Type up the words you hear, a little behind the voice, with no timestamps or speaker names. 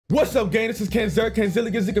What's up, gang? This is KenZerk,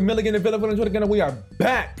 KenZerk, Milligan, and we are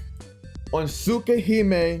back on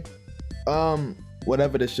Tsukihime,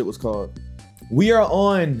 whatever this shit was called. We are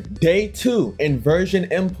on day 2, Inversion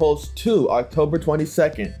Impulse 2, October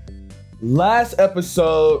 22nd. Last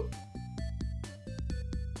episode,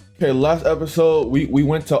 we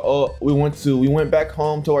went back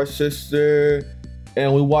home to our sister,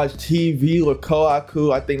 and we watched TV with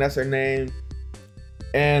Kohaku, I think that's her name,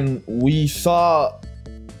 and we saw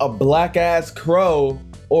a black ass crow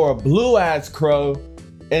or a blue ass crow,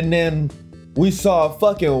 and then we saw a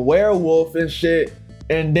fucking werewolf and shit,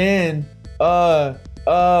 and then what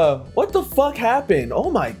the fuck happened? Oh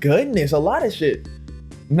my goodness, a lot of shit.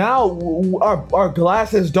 Now our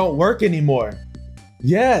glasses don't work anymore.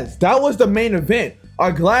 Yes, that was the main event.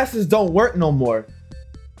 Our glasses don't work no more.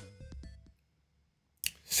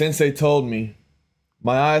 Sensei told me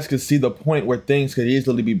my eyes could see the point where things could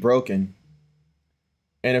easily be broken.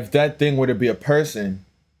 And if that thing were to be a person,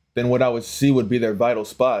 then what I would see would be their vital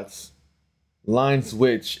spots. Lines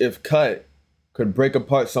which, if cut, could break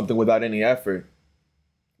apart something without any effort.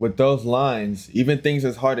 With those lines, even things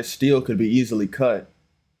as hard as steel could be easily cut.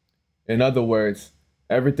 In other words,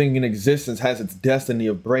 everything in existence has its destiny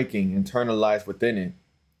of breaking internalized within it.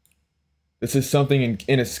 This is something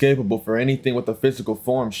inescapable for anything with a physical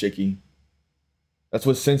form, Shiki. That's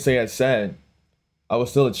what Sensei had said. I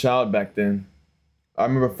was still a child back then. I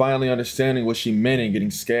remember finally understanding what she meant and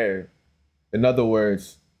getting scared. In other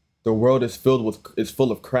words, the world is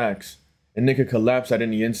full of cracks, and it could collapse at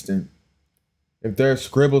any instant. If there are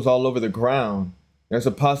scribbles all over the ground, there's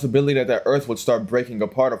a possibility that the earth would start breaking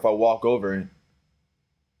apart if I walk over it.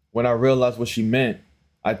 When I realized what she meant,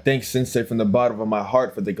 I thanked Sensei from the bottom of my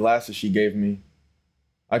heart for the glasses she gave me.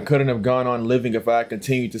 I couldn't have gone on living if I had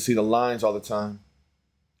continued to see the lines all the time.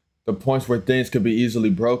 The points where things could be easily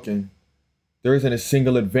broken. There isn't a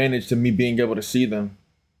single advantage to me being able to see them.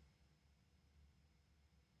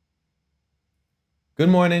 Good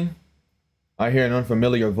morning. I hear an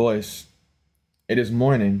unfamiliar voice. It is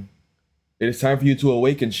morning. It is time for you to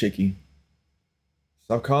awaken, Shiki.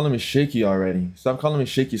 Stop calling me Shiki already. Stop calling me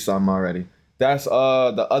Shiki-sama already. That's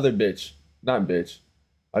the other bitch. Not bitch.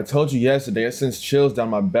 I told you yesterday, it sends chills down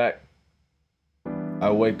my back.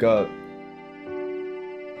 I wake up.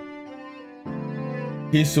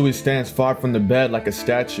 Hisui stands far from the bed like a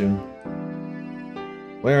statue.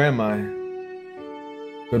 Where am I?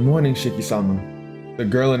 Good morning, Shiki-sama. The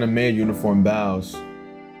girl in the maid uniform bows.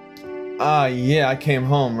 Ah, yeah, I came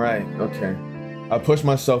home, right. Okay. I push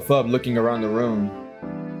myself up, looking around the room.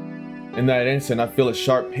 In that instant, I feel a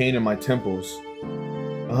sharp pain in my temples.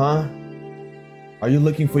 Uh-huh. Are you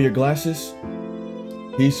looking for your glasses?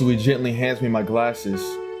 Hisui gently hands me my glasses.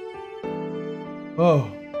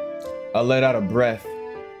 Oh. I let out a breath.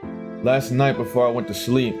 Last night before I went to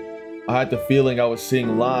sleep, I had the feeling I was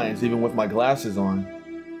seeing lines even with my glasses on.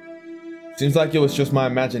 Seems like it was just my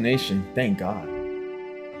imagination, thank God.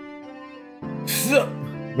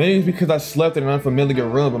 Maybe it's because I slept in an unfamiliar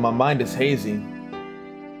room and my mind is hazy.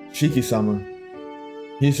 Shiki-sama.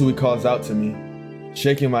 Hisui calls out to me.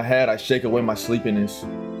 Shaking my head, I shake away my sleepiness.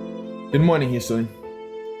 Good morning, Hisui.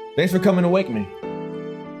 Thanks for coming to wake me.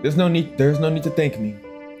 There's no need to thank me.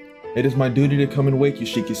 It is my duty to come and wake you,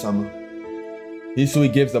 Shiki-sama. Hisui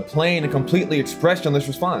gives a plain and completely expressionless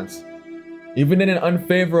response. Even in an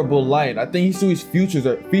unfavorable light, I think Hisui's features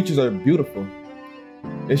are beautiful.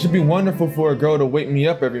 It should be wonderful for a girl to wake me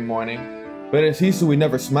up every morning, but as Hisui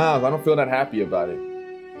never smiles, I don't feel that happy about it.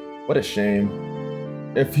 What a shame.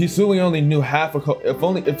 If Hisui only knew half of If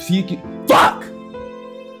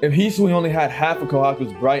Hisui only had half of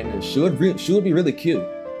Kohaku's brightness, she would be really cute.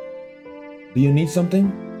 Do you need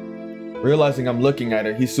something? Realizing I'm looking at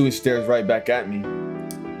her, Hisui stares right back at me.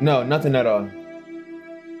 No, nothing at all.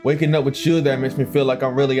 Waking up with you there makes me feel like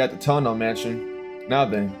I'm really at the Tono mansion. Now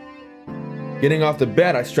then. Getting off the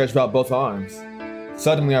bed, I stretch out both arms.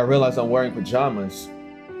 Suddenly I realize I'm wearing pajamas.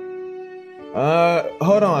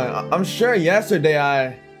 Hold on. I'm sure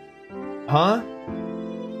yesterday Huh?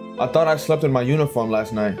 I thought I slept in my uniform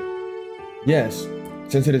last night. Yes,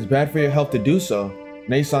 since it is bad for your health to do so,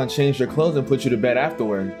 Nae-san changed your clothes and put you to bed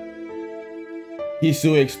afterward.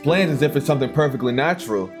 Hisui explains as if it's something perfectly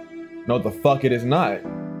natural. No, the fuck it is not.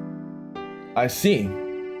 I see.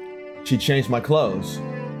 She changed my clothes.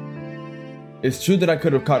 It's true that I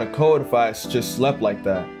could have caught a cold if I just slept like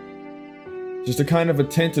that. Just the kind of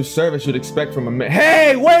attentive service you'd expect from a man.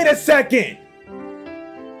 Hey, wait a second!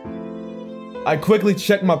 I quickly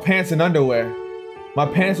checked my pants and underwear. My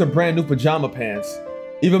pants are brand new pajama pants.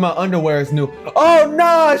 Even my underwear is new. Oh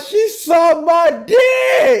nah, she saw my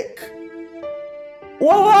dick!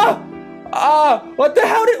 What? What the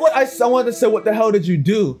hell I wanted to say, what the hell did you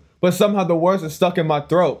do? But somehow the words are stuck in my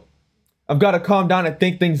throat. I've got to calm down and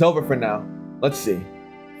think things over for now. Let's see.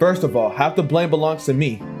 First of all, half the blame belongs to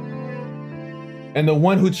me. And the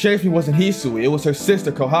one who chased me wasn't Hisui, it was her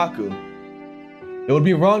sister Kohaku. It would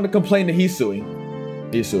be wrong to complain to Hisui.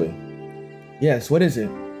 Hisui. Yes, what is it?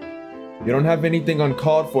 You don't have anything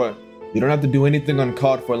uncalled for. You don't have to do anything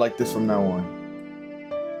uncalled for like this from now on.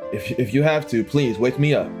 If you have to, please wake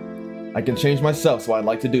me up. I can change myself, so I'd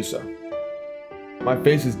like to do so. My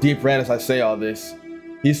face is deep red as I say all this.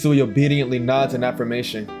 Hisui obediently nods in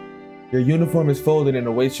affirmation. Your uniform is folded and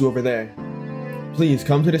awaits you over there. Please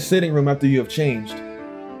come to the sitting room after you have changed.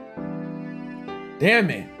 Damn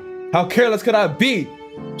it! How careless could I be?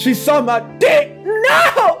 She saw my dick!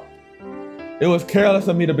 No! It was careless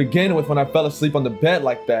of me to begin with when I fell asleep on the bed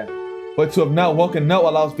like that. But to have not woken up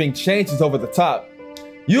while I was being changed is over the top.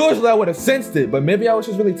 Usually I would have sensed it, but maybe I was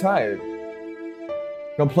just really tired.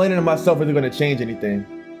 Complaining to myself isn't going to change anything.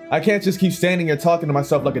 I can't just keep standing here talking to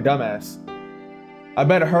myself like a dumbass. I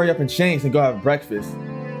better hurry up and change and go have breakfast.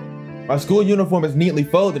 My school uniform is neatly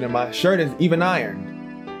folded and my shirt is even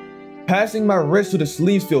ironed. Passing my wrist to the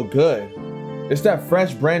sleeves feel good. It's that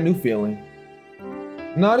fresh, brand new feeling.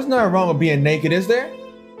 No, there's nothing wrong with being naked, is there?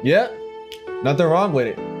 Yeah, nothing wrong with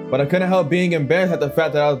it. But I couldn't help being embarrassed at the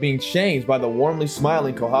fact that I was being changed by the warmly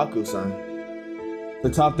smiling Kohaku-san. To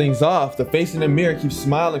top things off, the face in the mirror keeps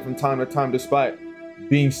smiling from time to time despite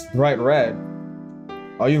being bright red.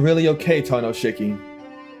 Are you really okay, Tanoshiki?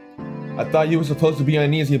 I thought you were supposed to be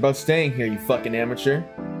uneasy about staying here, you fucking amateur.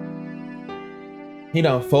 He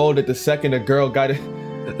done folded the second the girl got it.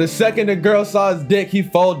 The second the girl saw his dick, he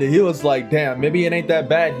folded. He was like, damn, maybe it ain't that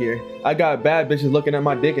bad here. I got bad bitches looking at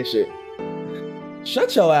my dick and shit.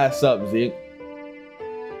 Shut your ass up, Zeke.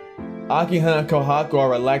 Akiha and Kohaku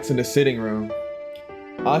are relaxed in the sitting room.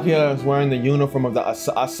 Akiha is wearing the uniform of the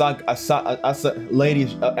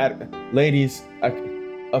ladies,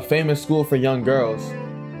 a famous school for young girls.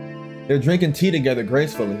 They're drinking tea together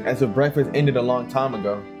gracefully, as if breakfast ended a long time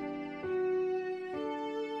ago.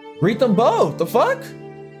 Greet them both. The fuck?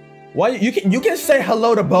 Why you can say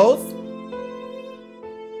hello to both?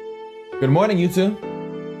 Good morning, you two.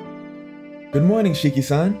 Good morning,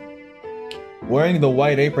 Shiki-san. Wearing the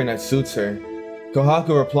white apron that suits her,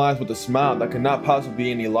 Kohaku replies with a smile that could not possibly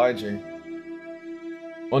be any larger.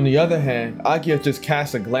 On the other hand, Akiha just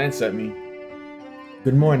casts a glance at me.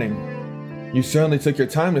 Good morning. You certainly took your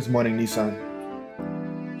time this morning,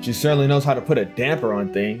 Nissan. She certainly knows how to put a damper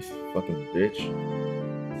on things, fucking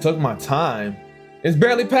bitch. Took my time? It's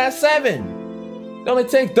barely past 7! It only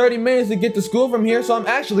takes 30 minutes to get to school from here, so I'm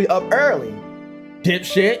actually up early.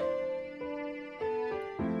 Dipshit!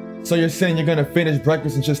 So you're saying you're gonna finish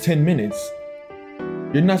breakfast in just 10 minutes?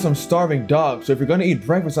 You're not some starving dog, so if you're gonna eat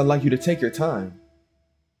breakfast, I'd like you to take your time.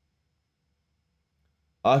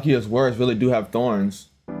 Akiha's words really do have thorns.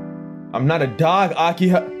 I'm not a dog,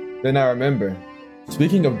 Akiha. Then I remember.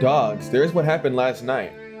 Speaking of dogs, there's what happened last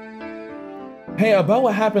night. Hey, about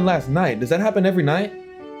what happened last night, does that happen every night?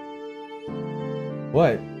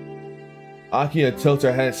 What? Akiha tilts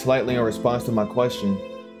her head slightly in response to my question.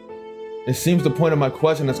 It seems the point of my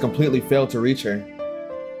question has completely failed to reach her.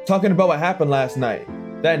 Talking about what happened last night.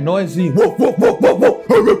 That noisy woof woof woof woof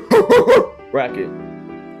woof racket.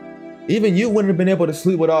 Even you wouldn't have been able to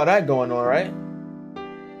sleep with all that going on, right?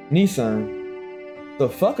 Nissan, the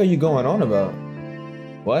fuck are you going on about?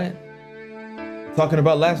 What? Talking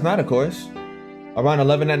about last night, of course. Around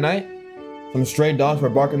 11 at night, some stray dogs were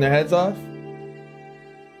barking their heads off.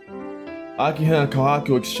 Akiha and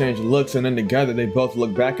Kohaku exchange looks and then together they both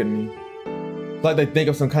look back at me. It's like they think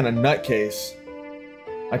of some kind of nutcase.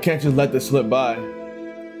 I can't just let this slip by.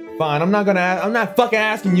 Fine, I'm not fucking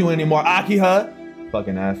asking you anymore, Akiha.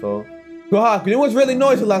 Fucking asshole. Kohaku, it was really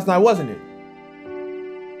noisy last night, wasn't it?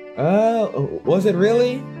 Was it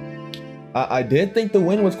really? I did think the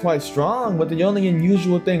wind was quite strong, but the only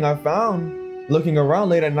unusual thing I found looking around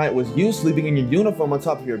late at night was you sleeping in your uniform on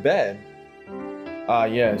top of your bed.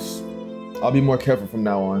 Yes. I'll be more careful from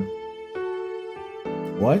now on.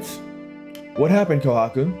 What? What happened,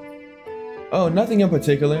 Kohaku? Oh, nothing in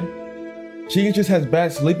particular. She just has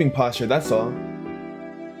bad sleeping posture, that's all.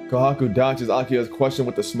 Kohaku dodges Akiha's question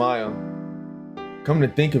with a smile. Come to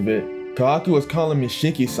think of it, Kohaku was calling me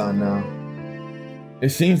Shiki-san now. It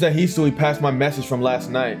seems that Hisui passed my message from last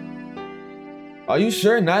night. Are you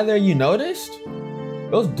sure neither of you noticed?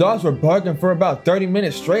 Those dogs were barking for about 30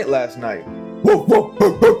 minutes straight last night.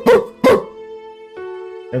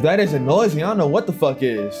 If that isn't noisy, I don't know what the fuck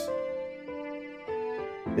is.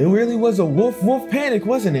 It really was a woof woof panic,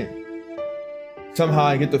 wasn't it? Somehow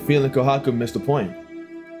I get the feeling Kohaku missed the point.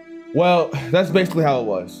 Well, that's basically how it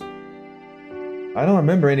was. I don't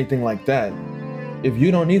remember anything like that. If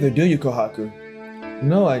you don't either, do you, Kohaku?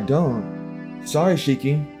 No, I don't. Sorry,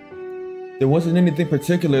 Shiki. There wasn't anything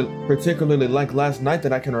particularly like last night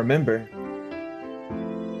that I can remember.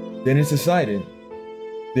 Then it's decided.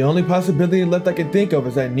 The only possibility left I can think of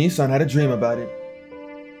is that Nissan had a dream about it.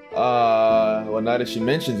 Well, now that she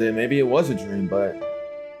mentions it, maybe it was a dream, but...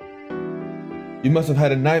 You must have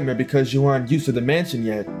had a nightmare because you weren't used to the mansion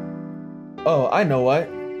yet. Oh, I know what.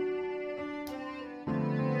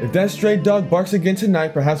 If that stray dog barks again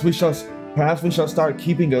tonight, perhaps we shall start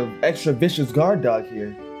keeping an extra vicious guard dog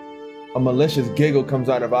here. A malicious giggle comes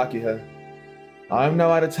out of Akiha. I am now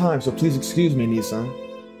out of time, so please excuse me, Nissan.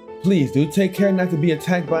 Please do take care not to be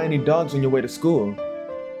attacked by any dogs on your way to school.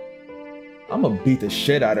 I'ma beat the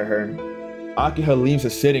shit out of her. Akiha leaves the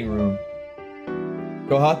sitting room.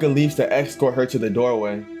 Kohaku leaves to escort her to the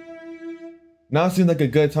doorway. Now seems like a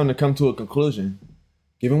good time to come to a conclusion.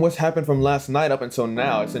 Given what's happened from last night up until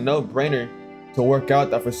now, it's a no-brainer to work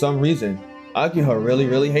out that for some reason, Akiha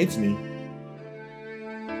really hates me.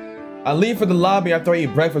 I leave for the lobby after I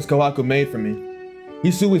eat breakfast Kohaku made for me.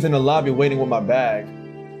 Hisui's in the lobby waiting with my bag.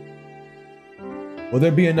 Will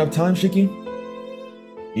there be enough time, Shiki?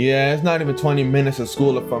 Yeah, it's not even 20 minutes of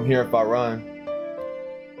school from here if I run.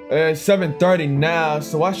 It's 7:30 now,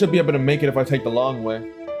 so I should be able to make it if I take the long way.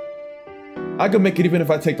 I could make it even if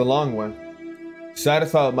I take the long way.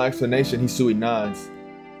 Satisfied with my explanation, Hisui nods.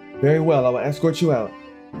 Very well, I will escort you out.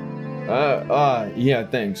 Yeah,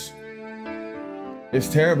 thanks. It's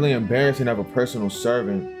terribly embarrassing to have a personal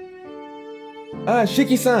servant.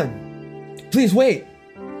 Shiki-san! Please wait!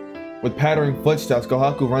 With pattering footsteps,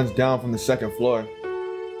 Kohaku runs down from the second floor.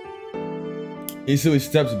 Hisui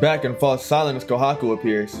steps back and falls silent as Kohaku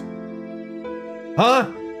appears.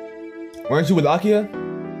 Huh? Weren't you with Akiha?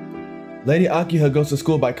 Lady Akiha goes to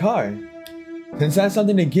school by car. Since I had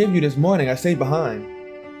something to give you this morning, I stayed behind.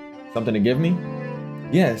 Something to give me?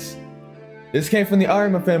 Yes. This came from the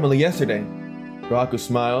Arima family yesterday. Kohaku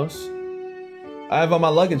smiles. I have all my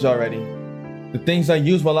luggage already. The things I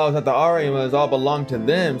used while I was at the Arimas all belong to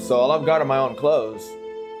them, so all I've got are my own clothes.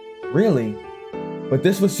 Really? But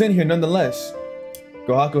this was sent here nonetheless.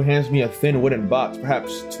 Kohaku hands me a thin wooden box,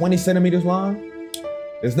 perhaps 20 centimeters long.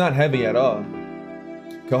 It's not heavy at all.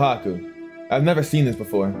 Kohaku, I've never seen this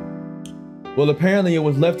before. Well, apparently it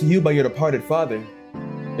was left to you by your departed father.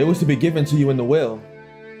 It was to be given to you in the will.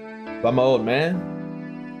 By my old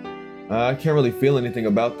man? I can't really feel anything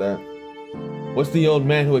about that. What's the old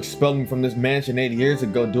man who expelled me from this mansion 8 years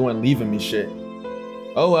ago doing leaving me shit?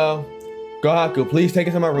 Oh well. Kohaku, please take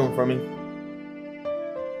it to my room for me.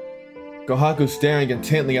 Kohaku's staring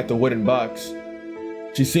intently at the wooden box.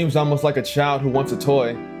 She seems almost like a child who wants a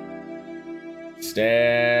toy.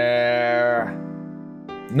 Stare.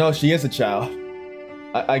 No, she is a child.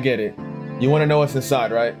 I get it. You want to know what's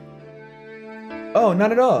inside, right? Oh,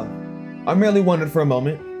 not at all. I merely wondered for a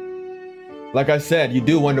moment. Like I said, you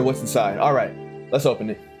do wonder what's inside. Alright, let's open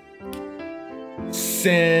it.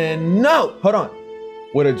 No! Hold on.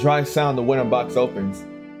 With a dry sound, the wooden box opens.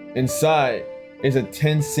 Inside is a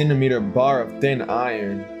 10-centimeter bar of thin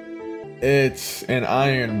iron. It's an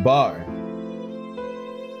iron bar.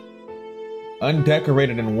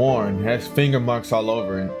 Undecorated and worn, has finger marks all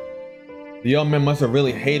over it. The old man must have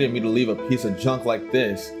really hated me to leave a piece of junk like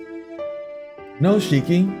this. No,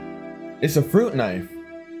 Shiki. It's a fruit knife.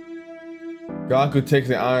 Gaku takes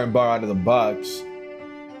the iron bar out of the box.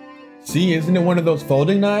 See, isn't it one of those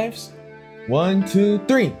folding knives? 1, 2,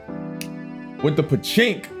 3. With the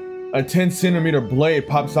pachink, a 10-centimeter blade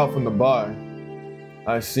pops out from the bar.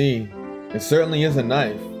 I see. It certainly is a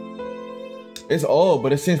knife. It's old,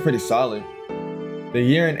 but it seems pretty solid. The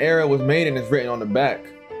year and era it was made in is written on the back.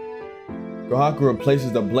 Kohaku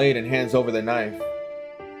replaces the blade and hands over the knife.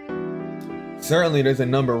 Certainly there's a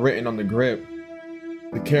number written on the grip.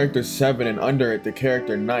 The character 7 and under it the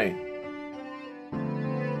character 9.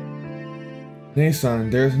 Nei-san,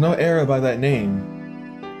 there is no error by that name.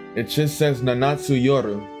 It just says Nanatsu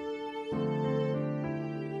Yoru.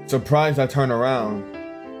 Surprised, I turn around.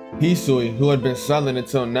 Hisui, who had been silent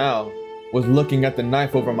until now, was looking at the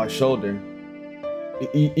knife over my shoulder.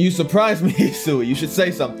 You surprised me, Hisui. You should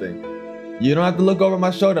say something. You don't have to look over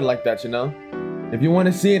my shoulder like that, you know? If you want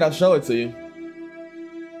to see it, I'll show it to you.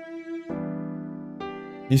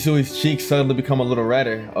 Hisui's cheeks suddenly become a little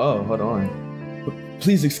redder. Oh, hold on.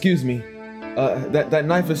 Please excuse me. That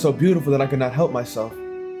knife is so beautiful that I cannot help myself.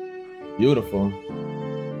 Beautiful?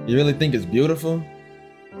 You really think it's beautiful?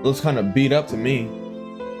 It looks kind of beat up to me.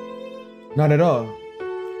 Not at all.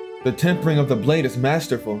 The tempering of the blade is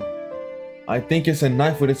masterful. I think it's a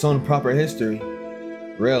knife with its own proper history.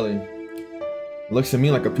 Really? Looks to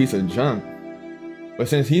me like a piece of junk. But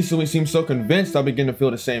since Hisui seems so convinced, I begin to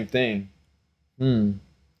feel the same thing. In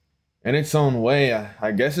its own way,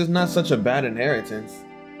 I guess it's not such a bad inheritance.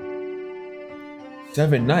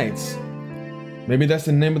 7 nights. Maybe that's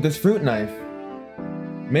the name of this fruit knife.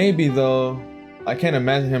 Maybe, though, I can't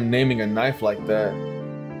imagine him naming a knife like that.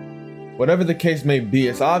 Whatever the case may be,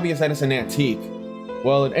 it's obvious that it's an antique.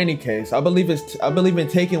 Well, in any case, I believe in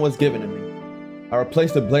taking what's given to me. I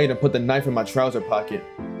replaced the blade and put the knife in my trouser pocket.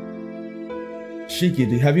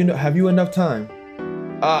 Shiki, have you enough time?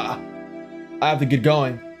 I have to get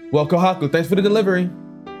going. Well, Kohaku, thanks for the delivery.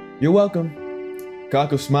 You're welcome.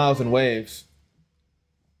 Kohaku smiles and waves.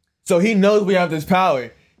 So he knows we have this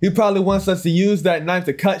power. He probably wants us to use that knife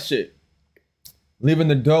to cut shit. Leaving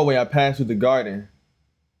the doorway, I pass through the garden.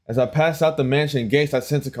 As I pass out the mansion gates, I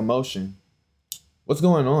sense a commotion. What's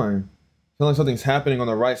going on? I feel like something's happening on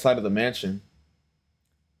the right side of the mansion.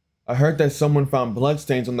 I heard that someone found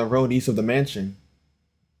bloodstains on the road east of the mansion.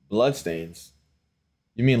 Bloodstains?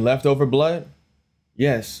 You mean leftover blood?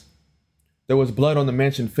 Yes. There was blood on the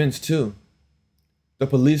mansion fence too. The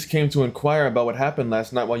police came to inquire about what happened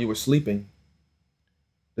last night while you were sleeping.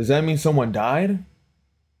 Does that mean someone died?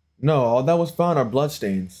 No, all that was found are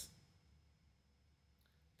bloodstains.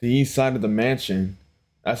 The east side of the mansion.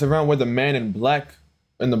 That's around where the man in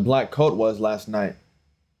the black coat was last night.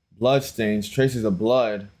 Bloodstains, traces of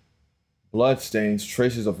blood. Bloodstains,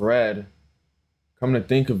 traces of red. Come to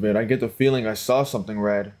think of it, I get the feeling I saw something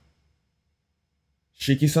red.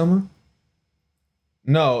 Shiki-sama?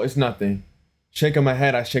 No, it's nothing. Shaking my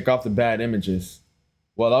head, I shake off the bad images.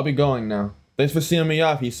 Well, I'll be going now. Thanks for seeing me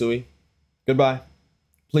off, Hisui. Goodbye.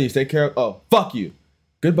 Please take care of— oh, fuck you.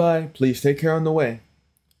 Goodbye, please take care on the way.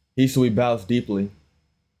 Hisui bows deeply.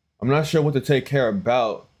 I'm not sure what to take care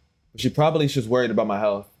about, but she probably is just worried about my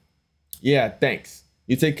health. Yeah, thanks.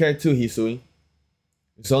 You take care too, Hisui.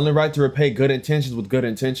 It's only right to repay good intentions with good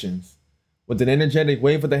intentions. With an energetic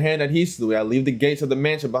wave of the hand at Hisui, I leave the gates of the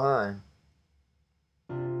mansion behind.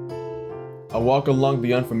 I walk along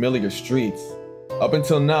the unfamiliar streets. Up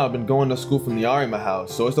until now, I've been going to school from the Arima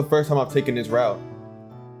house, so it's the first time I've taken this route.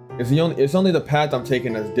 It's only the path I'm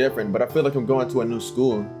taking that's different, but I feel like I'm going to a new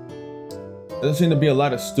school. There doesn't seem to be a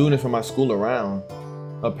lot of students from my school around.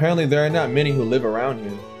 Apparently, there are not many who live around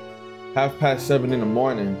here. 7:30 in the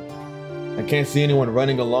morning. I can't see anyone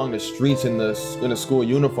running along the streets in a school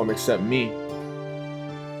uniform except me.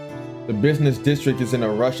 The business district is in a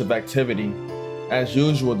rush of activity. As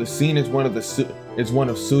usual, the scene is one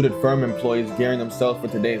of suited firm employees gearing themselves for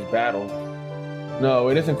today's battle. No,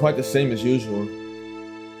 it isn't quite the same as usual.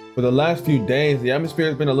 For the last few days, the atmosphere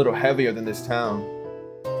has been a little heavier than this town.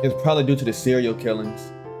 It's probably due to the serial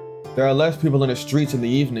killings. There are less people in the streets in the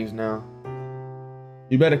evenings now.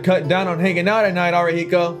 You better cut down on hanging out at night,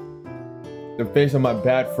 Arihiko. The face of my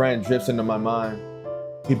bad friend drifts into my mind.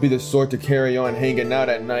 He'd be the sort to carry on hanging out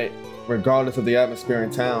at night, regardless of the atmosphere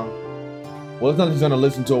in town. Well, it's not like he's gonna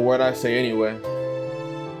listen to a word I say anyway.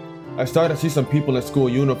 I start to see some people in school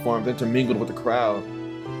uniforms intermingled with the crowd.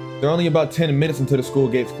 They're only about 10 minutes until the school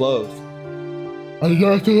gates close. I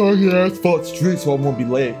got to on the asphalt street so I won't be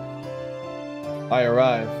late. I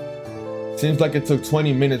arrive. Seems like it took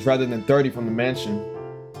 20 minutes rather than 30 from the mansion.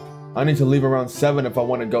 I need to leave around 7 if I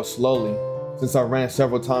want to go slowly, since I ran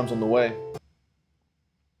several times on the way.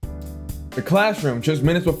 The classroom, just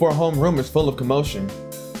minutes before homeroom, is full of commotion.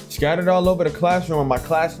 Scattered all over the classroom are my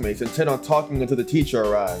classmates, intent on talking until the teacher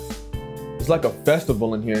arrives. It's like a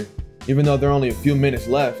festival in here, even though there are only a few minutes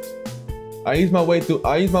left. I ease my way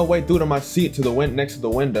through to my seat to the next to the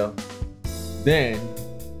window. Then,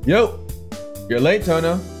 yo, you're late,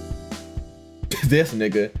 Tono. This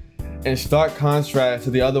nigga. In stark contrast to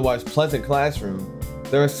the otherwise pleasant classroom,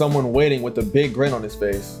 there is someone waiting with a big grin on his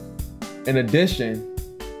face. In addition,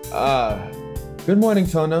 good morning,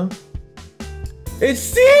 Tono. It's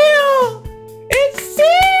Seal! It's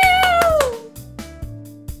Seal!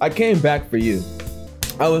 I came back for you.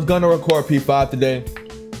 I was gonna record P5 today,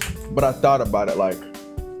 but I thought about it like,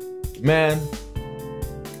 man,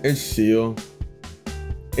 it's Seal.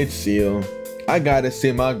 It's Seal. I gotta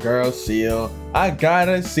see my girl Seal. I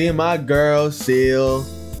gotta see my girl Seal.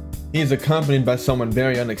 He's accompanied by someone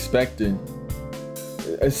very unexpected.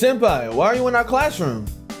 Senpai, why are you in our classroom?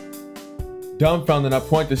 Dumbfounded, I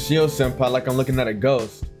point to Seal Senpai like I'm looking at a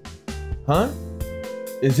ghost. Huh?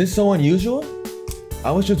 Is this so unusual?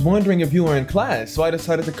 I was just wondering if you were in class, so I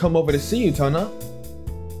decided to come over to see you, Tona.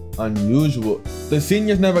 Unusual? The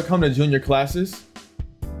seniors never come to junior classes?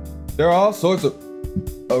 There are all sorts of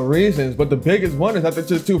reasons, but the biggest one is that they're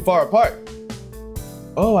just too far apart.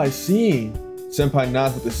 Oh, I see. Senpai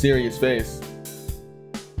nods with a serious face.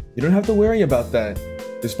 You don't have to worry about that.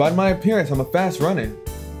 Despite my appearance, I'm a fast runner.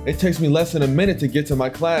 It takes me less than a minute to get to my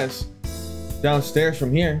class downstairs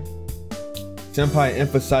from here. Senpai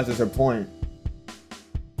emphasizes her point.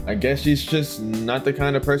 I guess she's just not the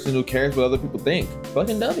kind of person who cares what other people think.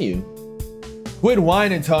 Fucking W. Quit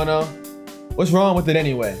whining, Tono. What's wrong with it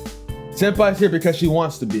anyway? Senpai's here because she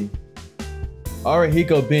wants to be.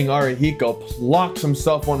 Arihiko, being Arihiko, plonks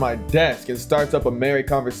himself on my desk and starts up a merry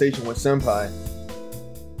conversation with Senpai.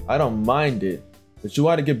 I don't mind it, but you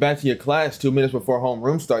ought to get back to your class 2 minutes before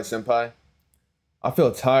homeroom starts, Senpai. I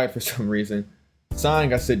feel tired for some reason.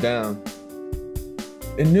 Sighing, I sit down.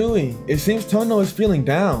 Inui, it seems Tono is feeling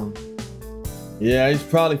down. Yeah, he's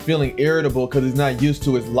probably feeling irritable because he's not used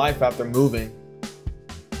to his life after moving.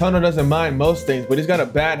 Tono doesn't mind most things, but he's got a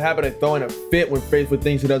bad habit of throwing a fit when faced with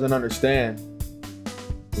things he doesn't understand.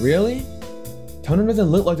 Really? Tono doesn't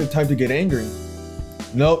look like the type to get angry.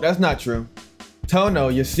 Nope, that's not true. Tono,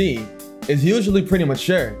 you see, is usually pretty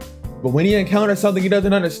mature, but when he encounters something he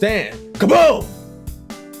doesn't understand, kaboom!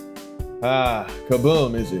 Ah,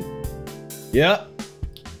 kaboom, is it? Yep.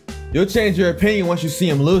 You'll change your opinion once you see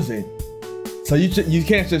him losing. So you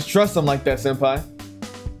can't just trust him like that, Senpai.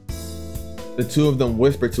 The two of them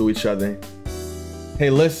whisper to each other. Hey,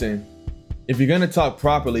 listen. If you're gonna talk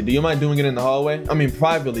properly, do you mind doing it in the hallway? I mean,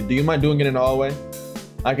 privately, do you mind doing it in the hallway?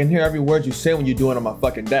 I can hear every word you say when you do it on my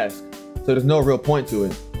fucking desk, so there's no real point to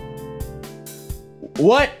it.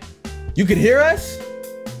 What? You could hear us?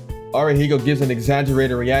 Arihiko gives an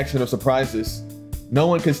exaggerated reaction of surprises. No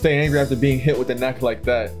one could stay angry after being hit with a neck like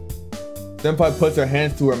that. Senpai puts her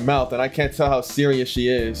hands to her mouth and I can't tell how serious she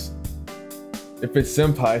is. If it's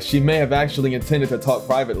Senpai, she may have actually intended to talk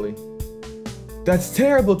privately. That's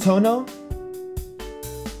terrible, Tono.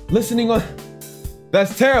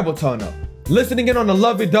 That's terrible, Tono. Listening in on a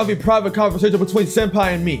lovey-dovey private conversation between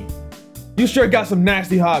Senpai and me. You sure got some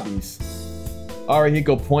nasty hobbies.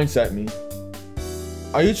 Arihiko points at me.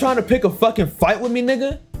 Are you trying to pick a fucking fight with me,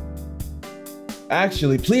 nigga?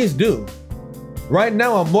 Actually, please do. Right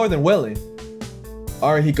now, I'm more than willing.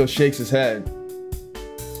 Arihiko shakes his head.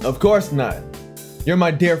 Of course not. You're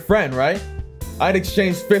my dear friend, right? I'd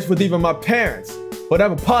exchange fists with even my parents, but I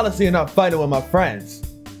have a policy of not fighting with my friends.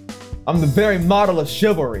 I'm the very model of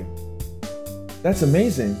chivalry. That's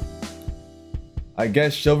amazing. I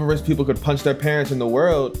guess chivalrous people could punch their parents in the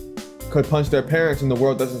world,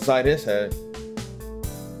 that's inside his head.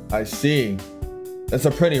 I see. That's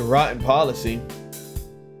a pretty rotten policy.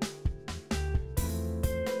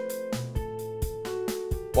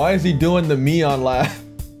 Why is he doing the Mion laugh?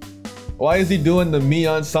 Why is he doing the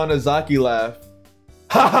Mion Sanozaki laugh?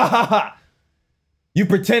 Ha ha ha ha! You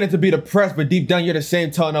pretended to be depressed, but deep down you're the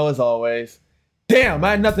same Tono as always. Damn,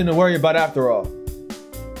 I had nothing to worry about after all.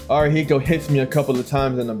 Arihiko hits me a couple of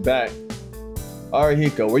times in the back.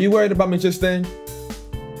 Arihiko, were you worried about me just then?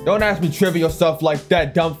 Don't ask me trivial stuff like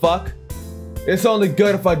that, dumb fuck. It's only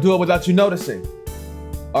good if I do it without you noticing.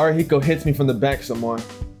 Arihiko hits me from the back some more.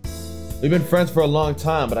 We've been friends for a long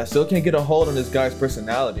time, but I still can't get a hold on this guy's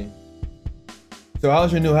personality. So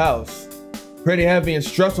how's your new house? Pretty heavy and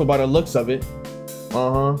stressful by the looks of it.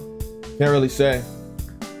 Can't really say.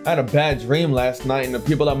 I had a bad dream last night and the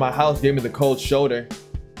people at my house gave me the cold shoulder.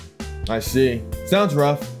 I see. Sounds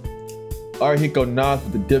rough. Arihiko nods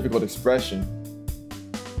with a difficult expression.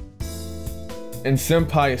 And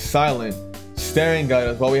Senpai is silent, staring at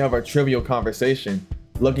us while we have our trivial conversation,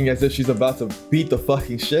 looking as if she's about to beat the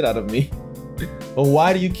fucking shit out of me. But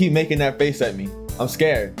why do you keep making that face at me? I'm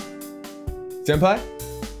scared. Senpai?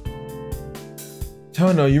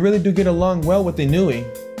 Tono, you really do get along well with Inui.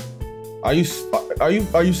 Are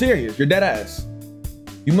you serious? You're dead ass.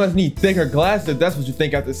 You must need thicker glasses if that's what you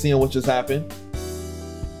think after seeing what just happened.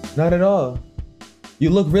 Not at all. You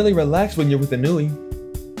look really relaxed when you're with Inui.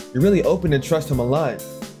 You're really open and trust him a lot.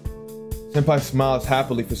 Senpai smiles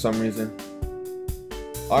happily for some reason.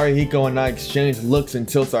 Arihiko and I exchange looks and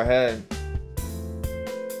tilts our head.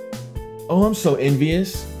 Oh, I'm so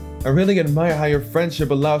envious. I really admire how your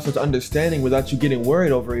friendship allows such understanding without you getting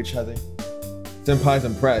worried over each other. Senpai's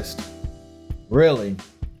impressed. Really?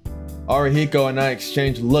 Arihiko and I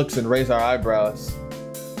exchange looks and raise our eyebrows.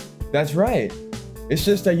 That's right. It's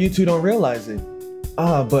just that you two don't realize it.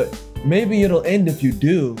 But maybe it'll end if you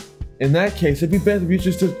do. In that case, it'd be best if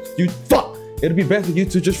it'd be best if you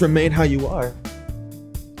two just remain how you are.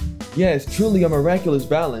 Yeah, it's truly a miraculous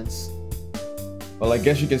balance. Well, I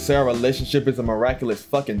guess you could say our relationship is a miraculous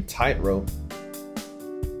fucking tightrope.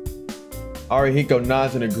 Arihiko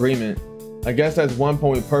nods in agreement. I guess that's one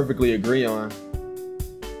point we perfectly agree on.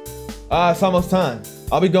 It's almost time.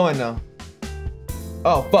 I'll be going now.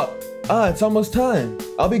 Oh, fuck. It's almost time.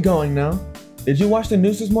 I'll be going now. Did you watch the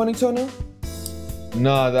news this morning, Tono?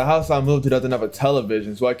 Nah, the house I moved to doesn't have a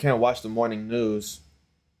television, so I can't watch the morning news.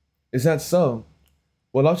 Is that so?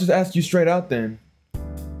 Well, I'll just ask you straight out then.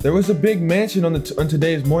 There was a big mansion on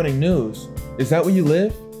today's morning news. Is that where you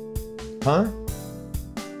live? Huh?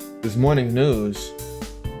 This morning news.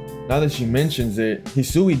 Now that she mentions it,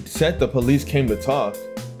 Hisui said the police came to talk.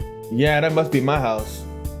 Yeah, that must be my house.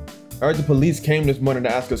 I heard the police came this morning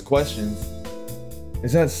to ask us questions.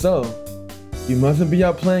 Is that so? You mustn't be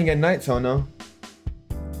out playing at night, Tono.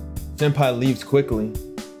 Senpai leaves quickly.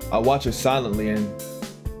 I watch her silently and...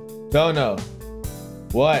 Tono.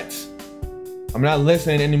 What? I'm not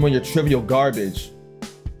listening to any more of your trivial garbage.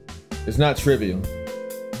 It's not trivial.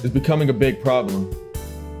 It's becoming a big problem.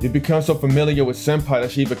 You've become so familiar with Senpai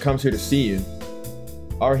that she even comes here to see you.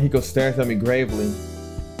 Arihiko stares at me gravely.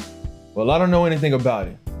 Well, I don't know anything about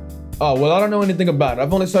it. Oh, well, I don't know anything about it.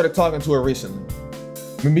 I've only started talking to her recently.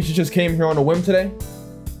 Maybe she just came here on a whim today?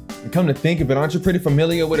 And come to think of it, aren't you pretty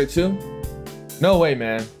familiar with her too? No way,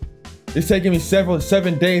 man. It's taken me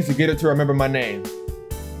 7 days to get her to remember my name.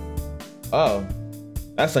 Oh,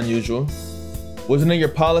 that's unusual. Wasn't it your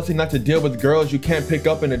policy not to deal with girls you can't pick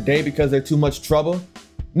up in a day because they're too much trouble?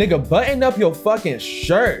 Nigga, button up your fucking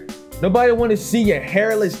shirt. Nobody want to see your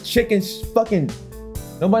hairless chicken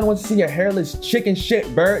Nobody wants to see your hairless chicken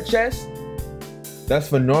shit bird chest. That's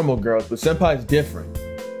for normal girls, but Senpai's different.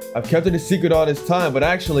 I've kept it a secret all this time, but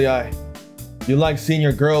actually you like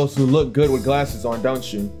senior girls who look good with glasses on,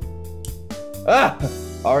 don't you? Ah!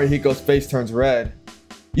 Arihiko's face turns red.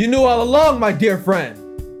 You knew all along, my dear friend.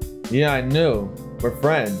 Yeah, I knew. We're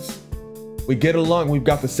friends. We get along, we've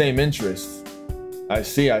got the same interests. I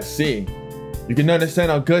see. You can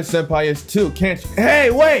understand how good Senpai is too, can't you?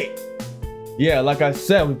 Hey, wait! Yeah, like I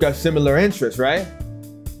said, we've got similar interests, right?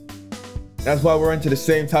 That's why we're into the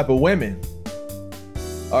same type of women.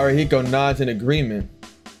 Arihiko nods in agreement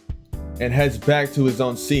and heads back to his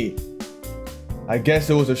own seat. I guess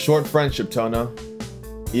it was a short friendship, Tono.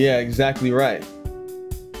 Yeah, exactly right.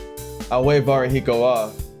 I wave Arihiko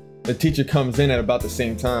off. The teacher comes in at about the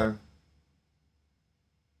same time.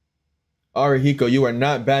 Arihiko, you are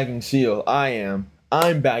not bagging Seal. I am.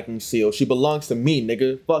 I'm bagging Seal. She belongs to me,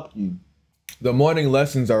 nigga. Fuck you. The morning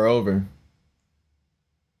lessons are over.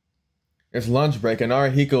 It's lunch break and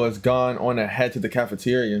Arihiko has gone on ahead to the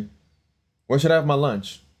cafeteria. Where should I have my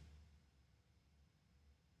lunch?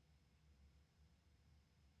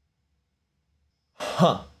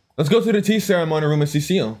 Huh. Let's go to the tea ceremony room and see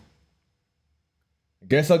Seal. I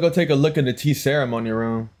guess I'll go take a look at the tea ceremony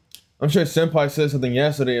room. I'm sure Senpai said something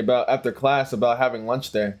yesterday about after class about having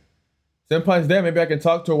lunch there. Senpai's there, maybe I can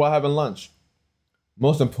talk to her while having lunch.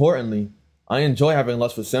 Most importantly, I enjoy having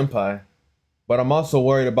lunch with Senpai, but I'm also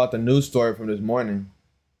worried about the news story from this morning.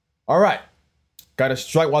 Alright, gotta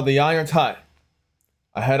strike while the iron's hot.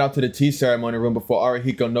 I head out to the tea ceremony room before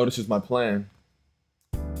Arihiko notices my plan.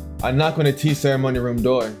 I knock on the tea ceremony room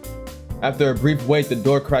door. After a brief wait, the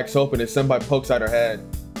door cracks open and Senpai pokes out her head.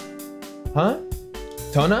 Huh?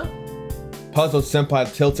 Tona? Puzzled,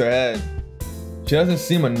 Senpai tilts her head. She doesn't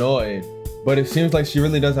seem annoyed, but it seems like she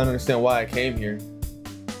really doesn't understand why I came here.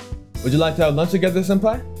 Would you like to have lunch together,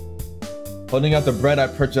 Senpai? Holding out the bread I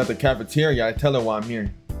purchased at the cafeteria, I tell her why I'm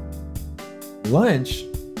here. Lunch?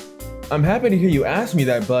 I'm happy to hear you ask me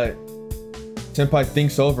that, but... Senpai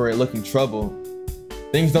thinks over it, looking troubled.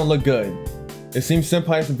 Things don't look good. It seems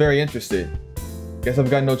Senpai isn't very interested. Guess I've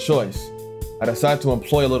got no choice. I decide to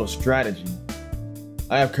employ a little strategy.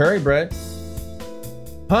 I have curry bread.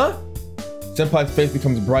 Huh? Senpai's face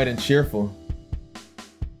becomes bright and cheerful.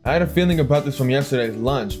 I had a feeling about this from yesterday's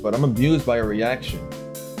lunch, but I'm amused by her reaction.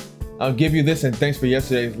 I'll give you this and thanks for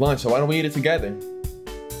yesterday's lunch, so why don't we eat it together?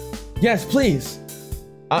 Yes, please.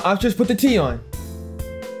 I've just put the tea on.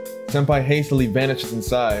 Senpai hastily vanishes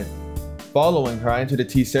inside. Following her, I enter the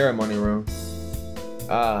tea ceremony room.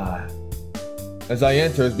 As I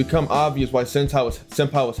enter, it's become obvious why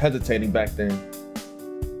Senpai was hesitating back then.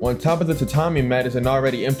 On top of the tatami mat is an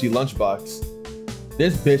already empty lunchbox.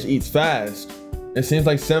 This bitch eats fast. It seems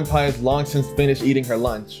like Senpai has long since finished eating her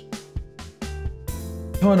lunch.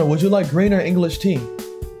 Tono, would you like green or English tea?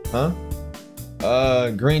 Huh?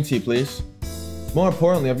 Green tea, please. More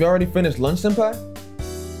importantly, have you already finished lunch, Senpai?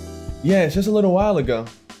 Yeah, it's just a little while ago.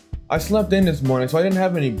 I slept in this morning, so I didn't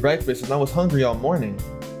have any breakfast and I was hungry all morning.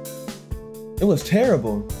 It was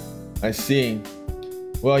terrible. I see.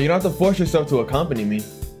 Well, you don't have to force yourself to accompany me.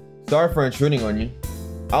 Sorry for intruding on you.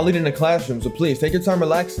 I'll eat in the classroom, so please take your time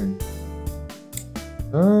relaxing.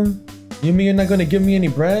 You mean you're not gonna give me any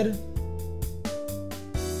bread?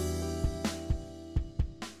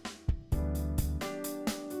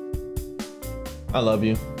 I love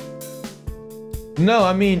you. No,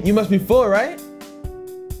 I mean, you must be full, right?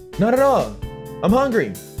 Not at all. I'm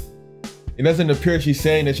hungry. It doesn't appear she's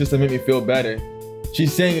saying this just to make me feel better.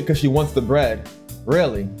 She's saying it because she wants the bread.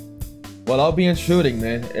 Really? Well, I'll be intruding,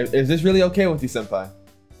 man. Is this really okay with you, senpai?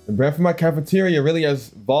 The bread from my cafeteria really has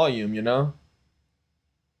volume, you know?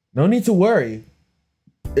 No need to worry.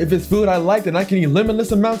 If it's food I like, then I can eat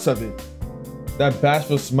limitless amounts of it. That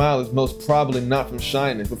bashful smile is most probably not from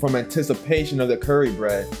shyness, but from anticipation of the curry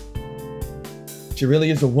bread. She really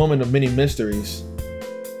is a woman of many mysteries.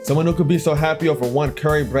 Someone who could be so happy over one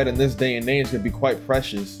curry bread in this day and age could be quite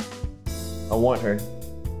precious. I want her.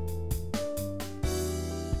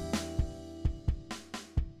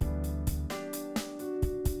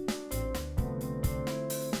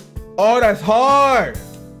 Oh, that's hard!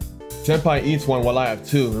 Senpai eats one while I have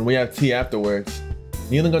two, and we have tea afterwards.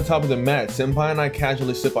 Kneeling on top of the mat, Senpai and I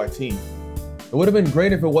casually sip our tea. It would have been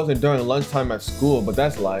great if it wasn't during lunchtime at school, but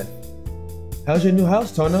that's life. How's your new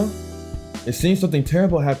house, Tono? It seems something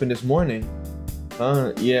terrible happened this morning.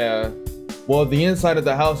 Yeah. Well, the inside of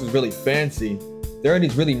the house is really fancy. There are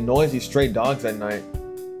these really noisy stray dogs at night.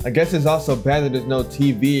 I guess it's also bad that there's no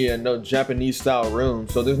TV and no Japanese-style room,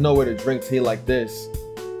 so there's nowhere to drink tea like this.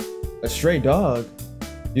 A stray dog?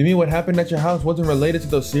 You mean what happened at your house wasn't related to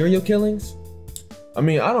those serial killings? I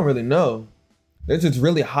mean, I don't really know. There's this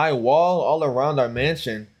really high wall all around our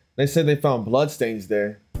mansion. They said they found bloodstains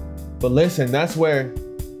there. But listen, that's where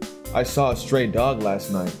I saw a stray dog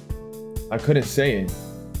last night. I couldn't say it.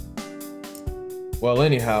 Well,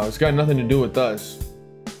 anyhow, it's got nothing to do with us.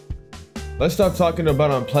 Let's stop talking about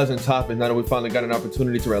unpleasant topics now that we finally got an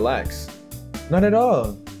opportunity to relax. Not at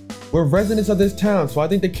all. We're residents of this town, so I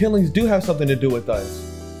think the killings do have something to do with us.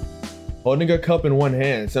 Holding a cup in one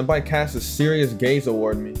hand, Senpai casts a serious gaze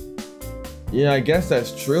toward me. Yeah, I guess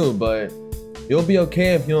that's true, but you'll be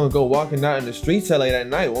okay if you don't go walking out in the streets late at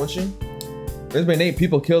night, won't you? There's been 8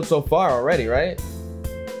 people killed so far already, right?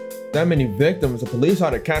 That many victims, the police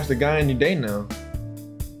ought to catch the guy any day now.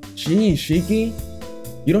 Geez, Shiki,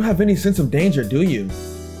 you don't have any sense of danger, do you?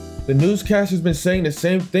 The newscaster's been saying the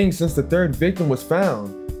same thing since the 3rd victim was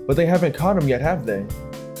found, but they haven't caught him yet, have they?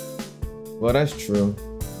 Well, that's true.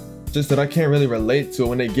 Just that I can't really relate to it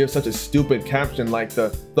when they give such a stupid caption like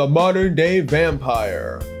the modern day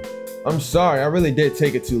vampire. I'm sorry, I really did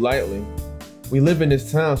take it too lightly. We live in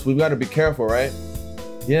this town, so we've got to be careful, right?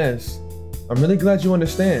 Yes, I'm really glad you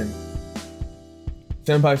understand.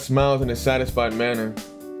 Senpai smiles in a satisfied manner.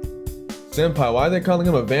 Senpai, why are they calling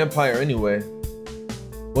him a vampire anyway?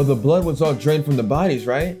 Well, the blood was all drained from the bodies,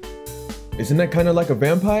 right? Isn't that kind of like a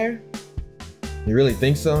vampire? You really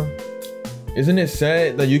think so? Isn't it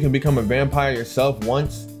said that you can become a vampire yourself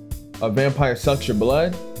once a vampire sucks your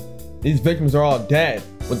blood? These victims are all dead,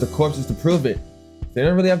 with the corpses to prove it. They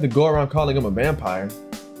don't really have to go around calling him a vampire.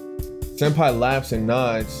 Senpai laughs and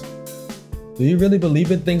nods. Do you really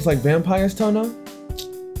believe in things like vampires, Tono?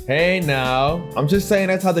 Hey now, I'm just saying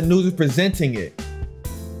that's how the news is presenting it.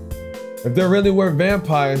 If there really were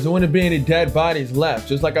vampires, there wouldn't be any dead bodies left,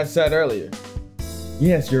 just like I said earlier.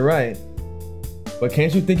 Yes, you're right. But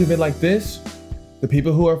can't you think of it like this? The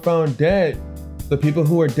people who are found dead, the people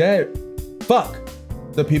who were dead,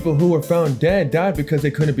 the people who were found dead died because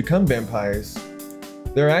they couldn't become vampires.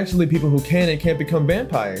 There are actually people who can and can't become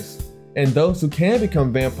vampires. And those who can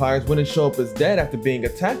become vampires wouldn't show up as dead after being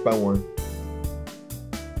attacked by one.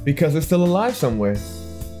 Because they're still alive somewhere.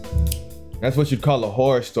 That's what you'd call a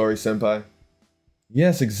horror story, Senpai.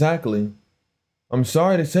 Yes, exactly. I'm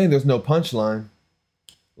sorry to say there's no punchline.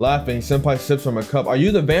 Laughing, Senpai sips from a cup. Are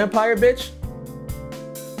you the vampire, bitch?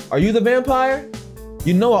 Are you the vampire?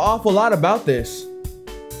 You know an awful lot about this.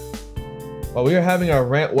 While we were having our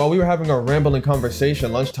rambling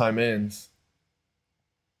conversation, lunchtime ends.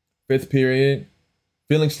 5th period.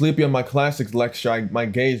 Feeling sleepy on my classics lecture, my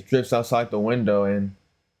gaze drifts outside the window and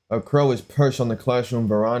a crow is perched on the classroom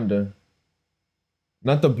veranda.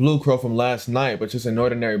 Not the blue crow from last night, but just an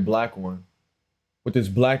ordinary black one. With its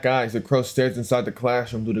black eyes, the crow stares inside the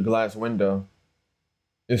classroom through the glass window.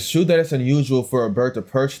 It's true that it's unusual for a bird to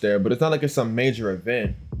perch there, but it's not like it's some major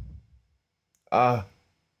event.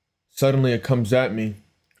 Suddenly it comes at me.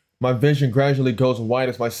 My vision gradually goes white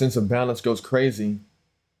as my sense of balance goes crazy.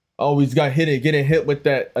 I always getting hit with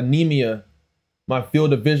that anemia. My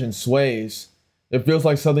field of vision sways. It feels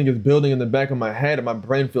like something is building in the back of my head and my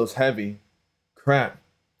brain feels heavy. Crap.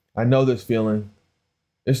 I know this feeling.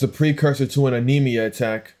 It's the precursor to an anemia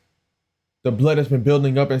attack. The blood has been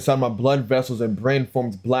building up inside my blood vessels and brain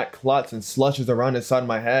forms black clots and slushes around inside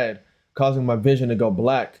my head, causing my vision to go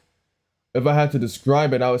black. If I had to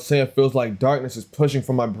describe it, I would say it feels like darkness is pushing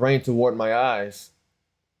from my brain toward my eyes.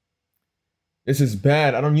 This is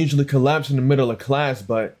bad. I don't usually collapse in the middle of class,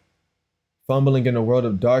 but fumbling in a world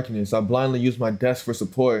of darkness, I blindly use my desk for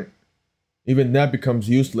support. Even that becomes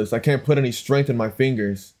useless. I can't put any strength in my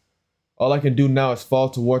fingers. All I can do now is fall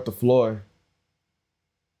toward the floor.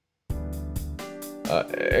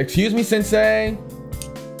 Excuse me, sensei?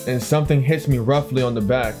 And something hits me roughly on the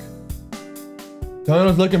back.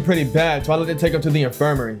 Tono's looking pretty bad, so I let it take him to the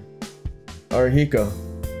infirmary. Arihiko.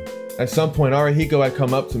 At some point, Arihiko had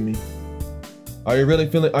come up to me. Are you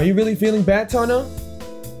really feeling bad, Tono?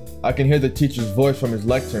 I can hear the teacher's voice from his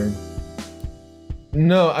lectern.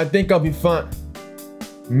 No, I think I'll be fine.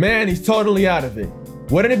 Man, he's totally out of it.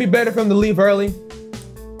 Wouldn't it be better for him to leave early?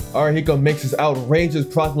 Arihiko makes his outrageous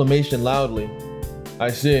proclamation loudly. I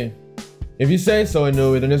see. If you say so,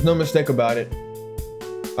 Inui, then there's no mistake about it.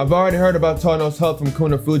 I've already heard about Tono's help from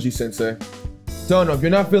Kunafuji-sensei. Tono, if you're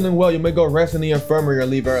not feeling well, you may go rest in the infirmary or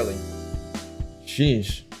leave early.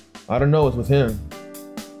 Sheesh. I don't know what's with him.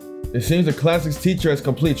 It seems the classics teacher has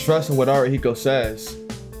complete trust in what Arihiko says.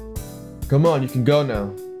 Come on, you can go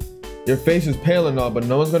now. Your face is pale and all, but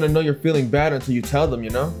no one's gonna know you're feeling bad until you tell them, you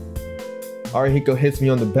know? Arihiko hits me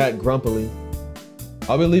on the back grumpily.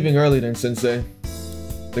 I'll be leaving early then, sensei.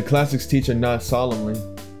 The classics teacher nods solemnly.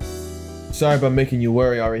 Sorry about making you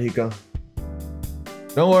worry, Arihiko.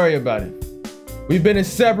 Don't worry about it. We've been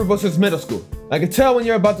inseparable since middle school. I can tell when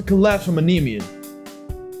you're about to collapse from anemia.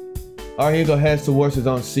 Arihiko heads towards his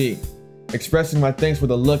own seat. Expressing my thanks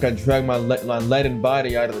with a look, I drag my leaden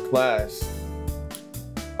body out of the class.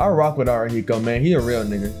 I rock with Arihiko, man. He a real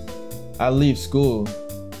nigga. I leave school.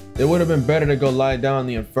 It would have been better to go lie down in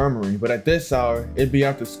the infirmary, but at this hour, it'd be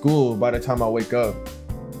after school by the time I wake up.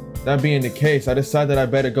 That being the case, I decide that I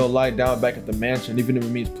better go lie down back at the mansion, even if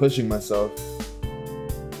it means pushing myself.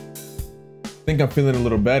 I think I'm feeling a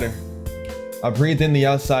little better. I breathe in the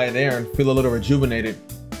outside air and feel a little rejuvenated.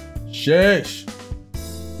 Sheesh!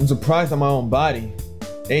 I'm surprised at my own body.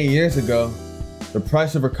 8 years ago, the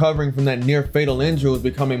price of recovering from that near fatal injury was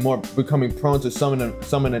becoming prone to sudden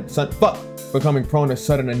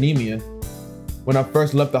anemia. When I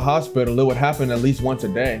first left the hospital, it would happen at least once a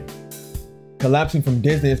day. Collapsing from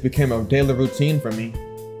dizziness became a daily routine for me.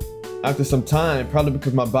 After some time, probably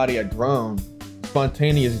because my body had grown,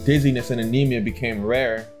 spontaneous dizziness and anemia became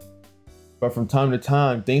rare. But from time to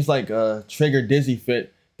time, things like still trigger dizzy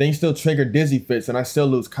fits and I still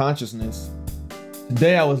lose consciousness.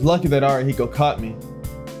 Today I was lucky that Arihiko caught me.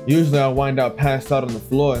 Usually I wind up passed out on the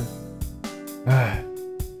floor.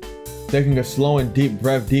 Taking a slow and deep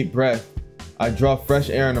breath, I draw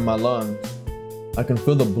fresh air into my lungs. I can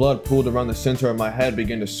feel the blood pooled around the center of my head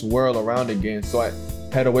begin to swirl around again, so I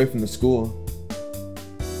head away from the school.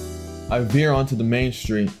 I veer onto the main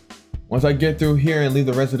street. Once I get through here and leave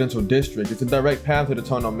the residential district, it's a direct path to the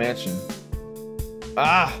Tono mansion.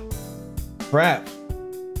 Ah! Crap!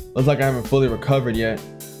 Looks like I haven't fully recovered yet.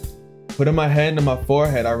 Putting my hand to my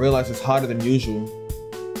forehead, I realize it's hotter than usual.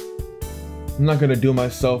 I'm not gonna do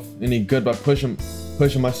myself any good by pushing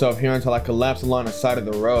myself here until I collapse along the side of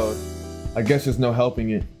the road. I guess there's no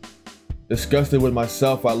helping it. Disgusted with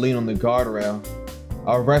myself, I lean on the guardrail.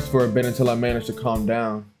 I'll rest for a bit until I manage to calm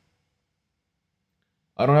down.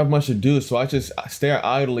 I don't have much to do, so I just stare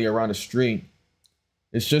idly around the street.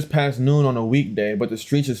 It's just past noon on a weekday, but the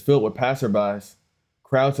streets is filled with passerbys.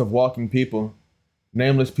 Crowds of walking people.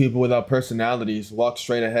 Nameless people without personalities walk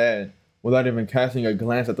straight ahead, without even casting a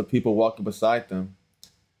glance at the people walking beside them.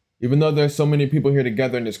 Even though there's so many people here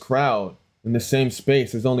together in this crowd, in the same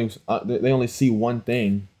space, they only see one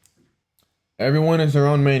thing. Everyone is their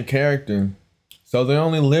own main character, so they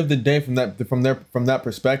only live the day from that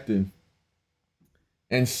perspective.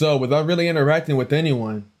 And so, without really interacting with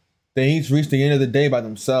anyone, they each reach the end of the day by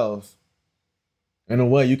themselves. In a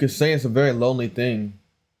way, you could say it's a very lonely thing.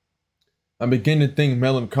 I begin to think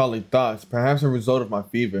melancholy thoughts, perhaps a result of my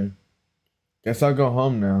fever. Guess I'll go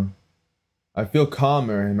home now. I feel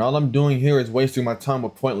calmer, and all I'm doing here is wasting my time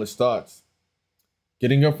with pointless thoughts.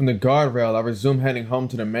 Getting up from the guardrail, I resume heading home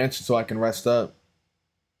to the mansion so I can rest up.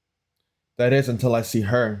 That is until I see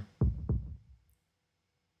her.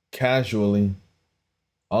 Casually.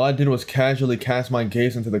 All I did was casually cast my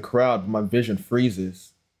gaze into the crowd, but my vision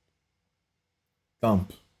freezes.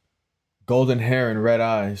 Thump. Golden hair and red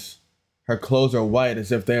eyes. Her clothes are white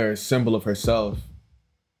as if they are a symbol of herself.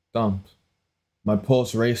 Thump. My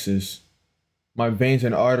pulse races. My veins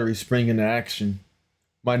and arteries spring into action.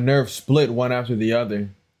 My nerves split one after the other.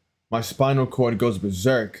 My spinal cord goes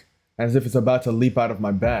berserk, as if it's about to leap out of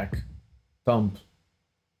my back. Thump.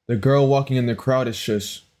 The girl walking in the crowd is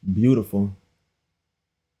just beautiful.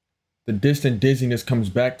 The distant dizziness comes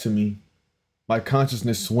back to me. My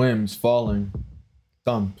consciousness swims, falling.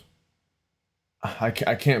 Thump. I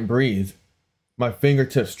can't breathe. My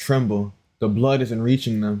fingertips tremble. The blood isn't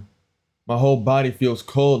reaching them. My whole body feels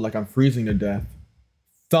cold like I'm freezing to death.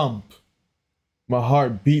 Thump! My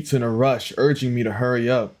heart beats in a rush, urging me to hurry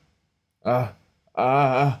up. Ah,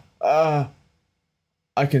 ah, ah.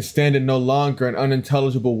 I can stand it no longer and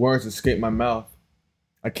unintelligible words escape my mouth.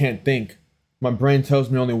 I can't think. My brain tells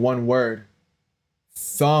me only one word.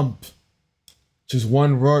 Thump. Just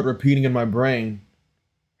one word repeating in my brain.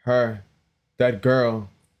 Her. That girl.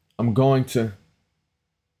 I'm going to...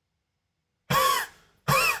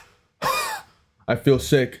 I feel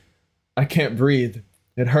sick. I can't breathe.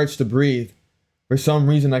 It hurts to breathe. For some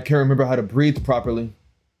reason, I can't remember how to breathe properly.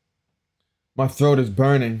 My throat is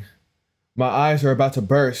burning. My eyes are about to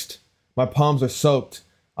burst. My palms are soaked.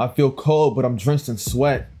 I feel cold, but I'm drenched in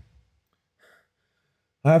sweat.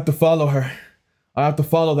 I have to follow her. I have to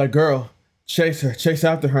follow that girl. Chase her, chase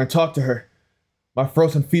after her, and talk to her. My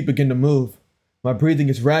frozen feet begin to move. My breathing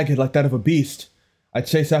is ragged like that of a beast. I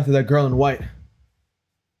chase after that girl in white.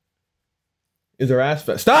 Is her ass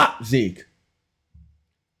fat? Stop, Zeke!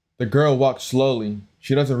 The girl walks slowly.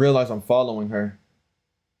 She doesn't realize I'm following her.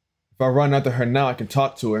 If I run after her now, I can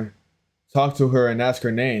talk to her. Talk to her and ask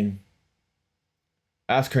her name.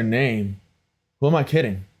 Ask her name? Who am I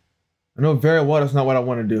kidding? I know very well that's not what I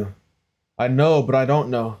want to do. I know, but I don't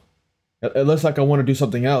know. It looks like I want to do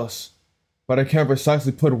something else, but I can't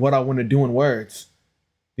precisely put what I want to do in words.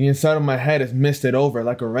 The inside of my head is misted over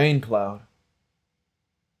like a rain cloud.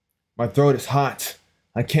 My throat is hot.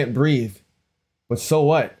 I can't breathe. But so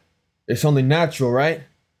what? It's only natural, right?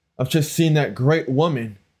 I've just seen that great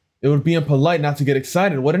woman. It would be impolite not to get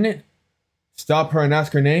excited, wouldn't it? Stop her and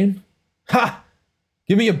ask her name? Ha!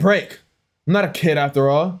 Give me a break. I'm not a kid after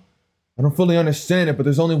all. I don't fully understand it, but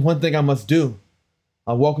there's only one thing I must do.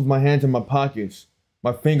 I walk with my hands in my pockets.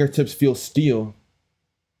 My fingertips feel steel.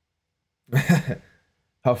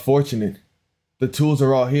 How fortunate. The tools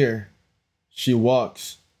are all here. She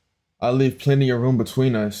walks. I leave plenty of room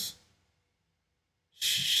between us.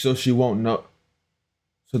 So she won't know.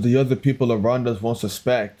 So the other people around us won't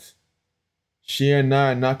suspect. She and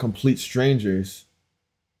I are not complete strangers.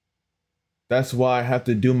 That's why I have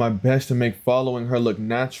to do my best to make following her look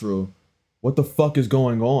natural. What the fuck is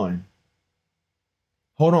going on?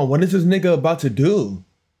 Hold on, what is this nigga about to do?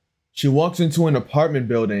 She walks into an apartment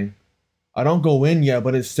building. I don't go in yet,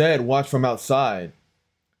 but it said watch from outside.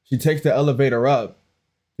 She takes the elevator up.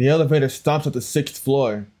 The elevator stops at the 6th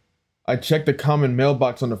floor. I check the common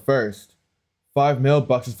mailbox on the 1st. 5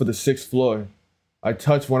 mailboxes for the 6th floor. I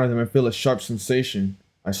touch one of them and feel a sharp sensation.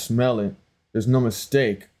 I smell it. There's no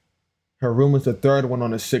mistake. Her room is the 3rd one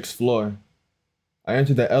on the 6th floor. I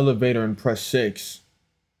enter the elevator and press 6.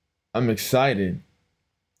 I'm excited.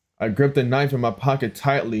 I grip the knife in my pocket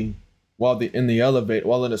tightly while in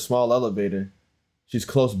the small elevator. She's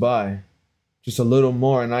close by. Just a little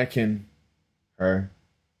more and I can... her.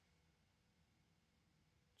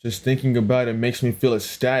 Just thinking about it makes me feel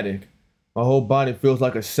ecstatic. My whole body feels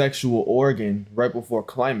like a sexual organ right before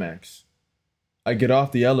climax. I get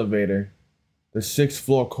off the elevator. The 6th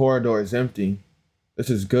floor corridor is empty. This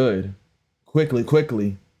is good. Quickly,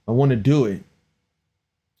 quickly. I want to do it.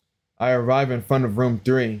 I arrive in front of room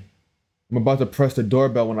 3. I'm about to press the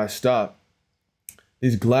doorbell when I stop.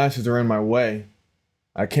 These glasses are in my way.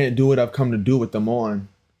 I can't do what I've come to do with them on.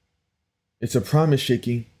 It's a promise,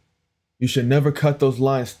 Shiki. You should never cut those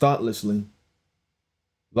lines thoughtlessly.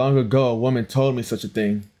 Long ago, a woman told me such a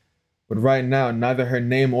thing, but right now, neither her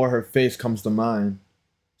name or her face comes to mind.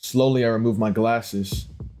 Slowly, I remove my glasses.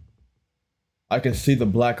 I can see the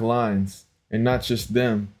black lines, and not just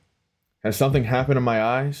them. Has something happened in my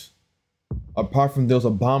eyes? Apart from those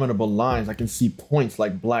abominable lines, I can see points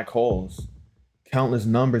like black holes. Countless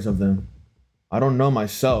numbers of them. I don't know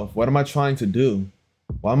myself. What am I trying to do?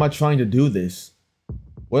 Why am I trying to do this?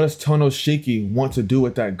 What does Tonoshiki want to do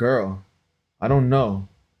with that girl? I don't know.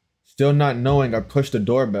 Still not knowing, I push the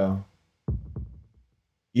doorbell.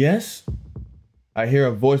 Yes? I hear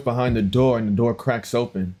a voice behind the door and the door cracks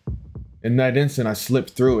open. In that instant, I slip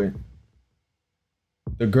through it.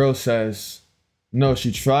 The girl says, no,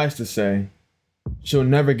 she tries to say. She'll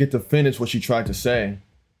never get to finish what she tried to say,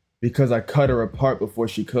 because I cut her apart before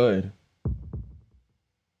she could.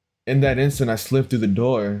 In that instant, I slip through the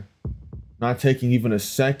door. Not taking even a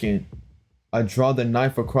second, I draw the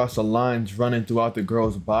knife across the lines running throughout the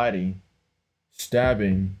girl's body,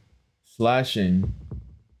 stabbing, slashing,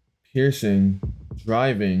 piercing,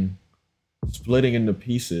 driving, splitting into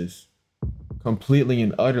pieces. Completely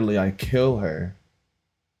and utterly, I kill her.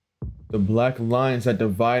 The black lines that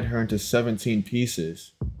divide her into 17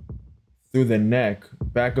 pieces. Through the neck,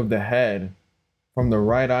 back of the head, From the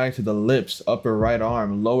right eye to the lips, upper right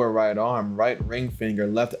arm, lower right arm, right ring finger,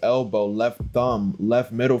 left elbow, left thumb,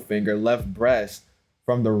 left middle finger, left breast.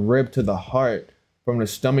 From the rib to the heart, from the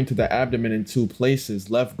stomach to the abdomen in 2 places,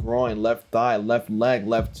 left groin, left thigh, left leg,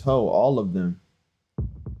 left toe, all of them.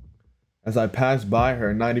 As I passed by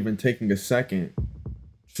her, not even taking a second,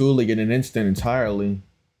 truly in an instant entirely,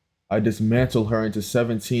 I dismantled her into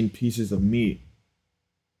 17 pieces of meat.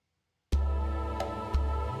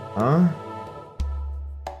 Huh?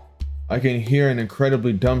 I can hear an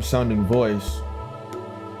incredibly dumb-sounding voice.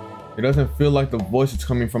 It doesn't feel like the voice is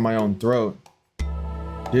coming from my own throat.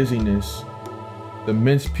 Dizziness. The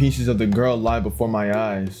minced pieces of the girl lie before my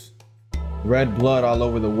eyes. Red blood all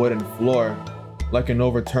over the wooden floor, like an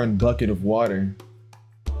overturned bucket of water.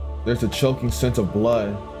 There's a choking sense of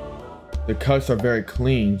blood. The cuts are very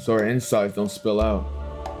clean, so her insides don't spill out.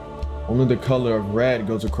 Only the color of red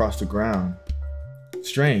goes across the ground.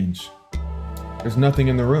 Strange. There's nothing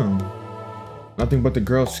in the room. Nothing but the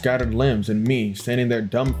girl's scattered limbs and me standing there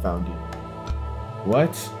dumbfounded.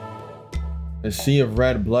 What? A sea of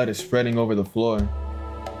red blood is spreading over the floor.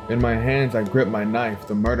 In my hands, I grip my knife,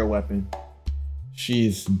 the murder weapon.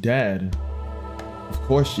 She's dead. Of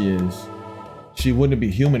course she is. She wouldn't be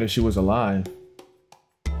human if she was alive.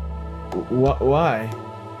 Why?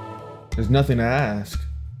 There's nothing to ask.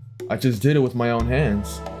 I just did it with my own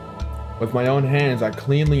hands. With my own hands, I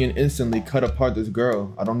cleanly and instantly cut apart this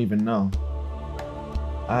girl I don't even know.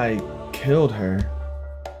 I killed her.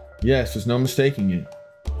 Yes, there's no mistaking it.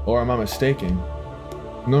 Or am I mistaken?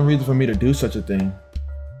 No reason for me to do such a thing.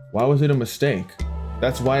 Why was it a mistake?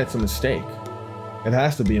 That's why it's a mistake. It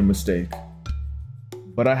has to be a mistake.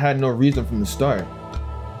 But I had no reason from the start.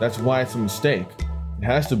 That's why it's a mistake. It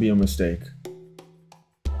has to be a mistake.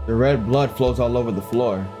 The red blood flows all over the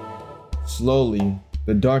floor. Slowly,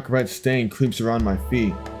 the dark red stain creeps around my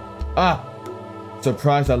feet. Ah!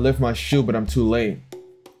 Surprised I lift my shoe, but I'm too late.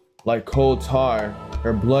 Like cold tar,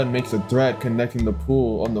 her blood makes a thread connecting the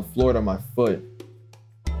pool on the floor to my foot.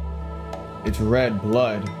 It's red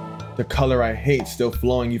blood, the color I hate still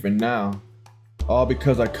flowing even now. All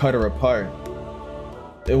because I cut her apart.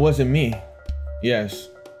 It wasn't me. Yes,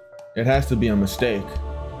 it has to be a mistake.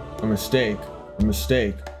 A mistake. A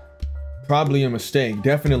mistake. Probably a mistake.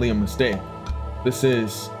 Definitely a mistake. This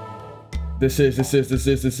is.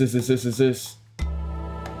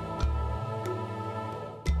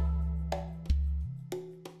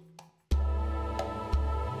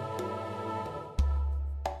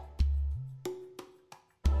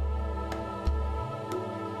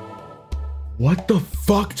 What the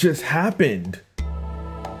fuck just happened?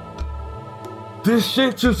 This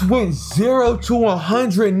shit just went 0 to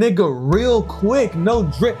 100, nigga, real quick. No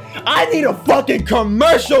drip. I need a fucking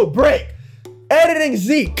commercial break. Editing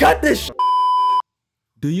Z, cut this shit.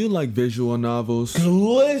 Do you like visual novels?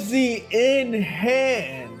 Glizzy in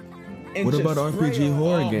hand. What about RPG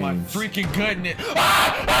horror games? Oh my freaking goodness.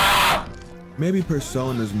 Maybe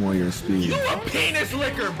Persona's more your speed. You a penis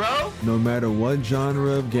licker, bro. No matter what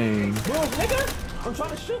genre of game. Bro, nigga, I'm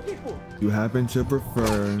trying to shoot people. You happen to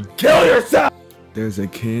prefer. Kill yourself. There's a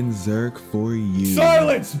KenZerk for you.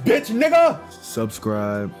 Silence, bitch, nigga.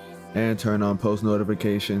 Subscribe and turn on post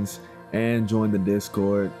notifications and join the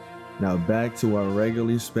Discord. Now back to our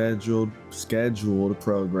regularly scheduled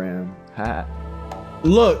program. Ha.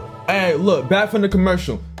 Look, hey, look, back from the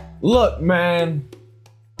commercial. Look, man.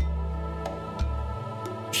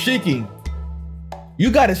 Shiki, you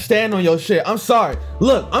gotta stand on your shit. I'm sorry.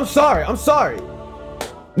 Look, I'm sorry.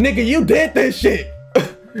 Nigga, you did this shit.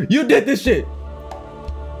 You did this shit.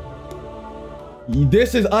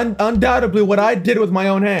 This is undoubtedly what I did with my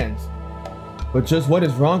own hands. But just what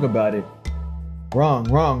is wrong about it? Wrong.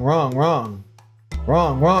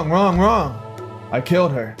 I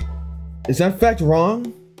killed her. Is that fact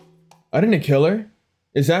wrong? I didn't kill her.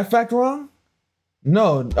 Is that fact wrong?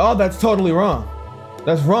 No, oh, that's totally wrong.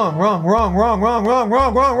 That's wrong.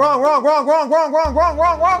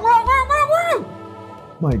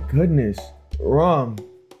 My goodness, wrong.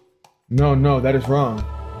 No, that is wrong.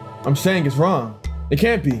 I'm saying it's wrong. It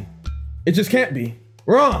can't be. It just can't be.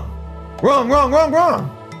 Wrong.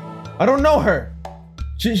 I don't know her.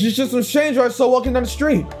 She's just some stranger I saw walking down the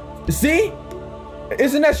street. See?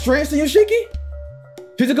 Isn't that strange to you, Shiki?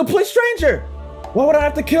 She's a complete stranger. Why would I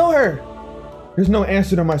have to kill her? There's no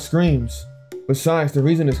answer to my screams. Besides, the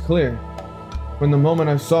reason is clear. From the moment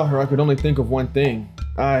I saw her, I could only think of one thing.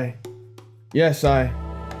 Yes,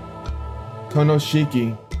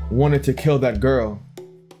 Konoshiki wanted to kill that girl.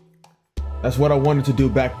 That's what I wanted to do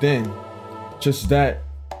back then. Just that,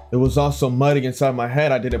 it was all so muddy inside my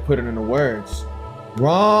head I didn't put it into words.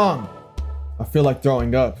 Wrong! I feel like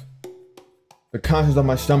throwing up. The contents of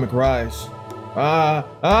my stomach rise. Ah!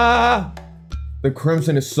 Ah! The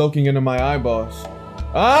crimson is soaking into my eyeballs.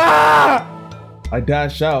 Ah! I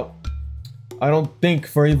dash out. I don't think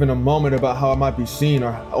for even a moment about how I might be seen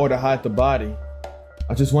or to hide the body.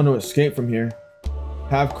 I just want to escape from here.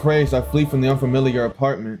 Half crazed, I flee from the unfamiliar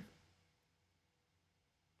apartment.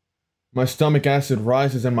 My stomach acid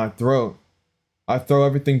rises in my throat. I throw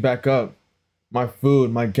everything back up. My food,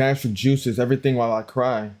 my gastric juices, everything while I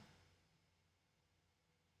cry.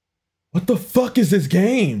 What the fuck is this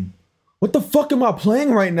game? What the fuck am I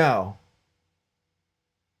playing right now?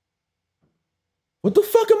 What the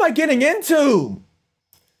fuck am I getting into?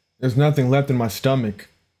 There's nothing left in my stomach,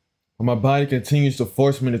 but my body continues to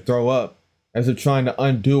force me to throw up, as if trying to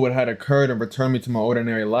undo what had occurred and return me to my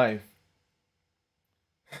ordinary life.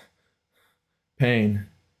 Pain.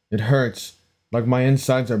 It hurts, like my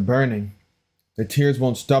insides are burning. The tears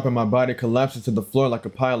won't stop and my body collapses to the floor like a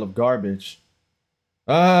pile of garbage.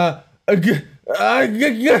 I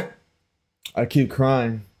keep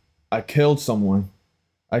crying. I killed someone.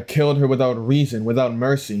 I killed her without reason, without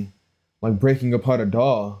mercy, like breaking apart a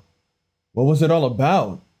doll. What was it all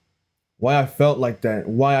about? Why I felt like that,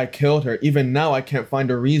 why I killed her, even now I can't find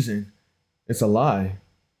a reason. It's a lie.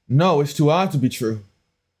 No, it's too odd to be true.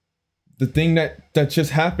 The thing that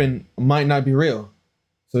just happened might not be real.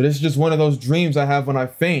 So this is just one of those dreams I have when I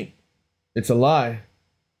faint. It's a lie.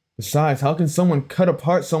 Besides, how can someone cut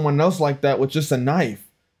apart someone else like that with just a knife?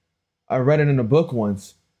 I read it in a book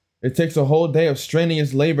once. It takes a whole day of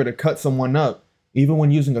strenuous labor to cut someone up, even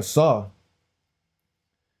when using a saw.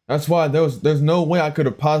 That's why there's no way I could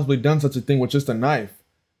have possibly done such a thing with just a knife.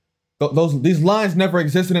 These lines never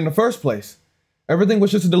existed in the first place. Everything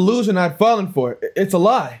was just a delusion I'd fallen for. It's a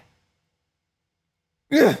lie.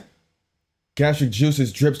 Ugh. Gastric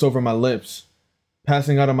juices drips over my lips,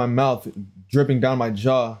 passing out of my mouth, dripping down my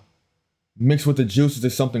jaw. Mixed with the juices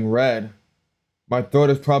is something red. My throat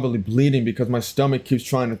is probably bleeding because my stomach keeps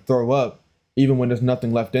trying to throw up, even when there's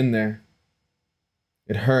nothing left in there.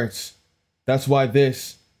 It hurts. That's why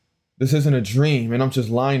this isn't a dream, and I'm just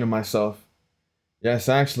lying to myself. Yes,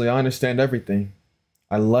 actually, I understand everything.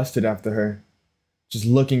 I lusted after her. Just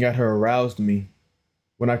looking at her aroused me.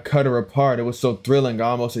 When I cut her apart, it was so thrilling I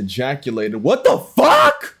almost ejaculated. What the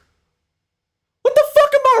fuck? What the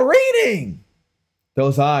fuck am I reading?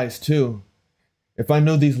 Those eyes, too. If I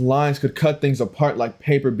knew these lines could cut things apart like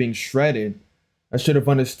paper being shredded, I should have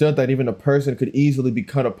understood that even a person could easily be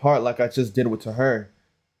cut apart like I just did with her.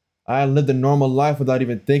 I had lived a normal life without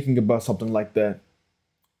even thinking about something like that.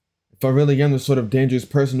 If I really am the sort of dangerous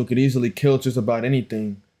person who could easily kill just about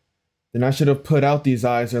anything, then I should have put out these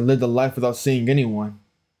eyes and lived a life without seeing anyone.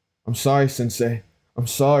 I'm sorry, Sensei. I'm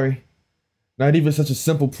sorry. Not even such a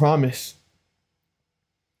simple promise.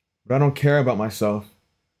 But I don't care about myself.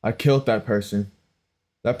 I killed that person.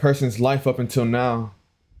 That person's life up until now.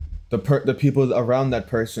 The people around that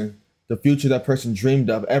person. The future that person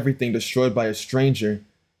dreamed of. Everything destroyed by a stranger.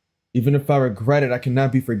 Even if I regret it, I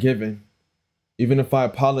cannot be forgiven. Even if I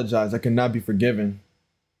apologize, I cannot be forgiven.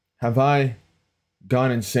 Have I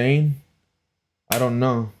gone insane? I don't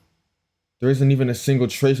know. There isn't even a single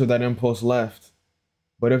trace of that impulse left.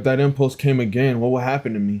 But if that impulse came again, what will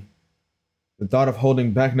happen to me? The thought of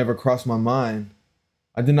holding back never crossed my mind.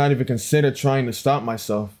 I did not even consider trying to stop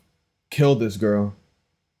myself. Kill this girl.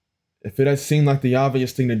 If it had seemed like the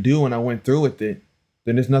obvious thing to do when I went through with it,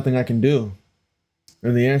 then there's nothing I can do.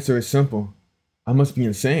 And the answer is simple. I must be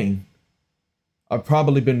insane. I've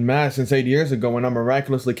probably been mad since 8 years ago when I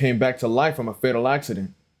miraculously came back to life from a fatal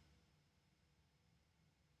accident.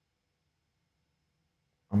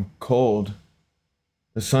 I'm cold.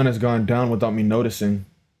 The sun has gone down without me noticing.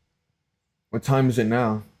 What time is it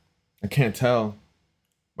now? I can't tell.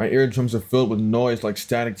 My eardrums are filled with noise like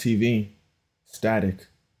static TV. Static.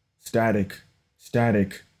 Static.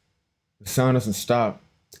 Static. The sound doesn't stop.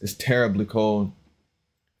 It's terribly cold.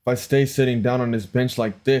 If I stay sitting down on this bench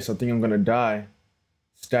like this, I think I'm gonna die.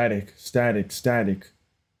 Static. Static. Static.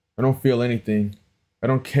 I don't feel anything. I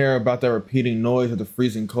don't care about that repeating noise or the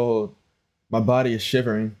freezing cold. My body is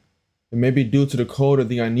shivering. It may be due to the cold or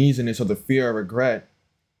the uneasiness or the fear or regret.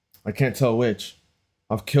 I can't tell which.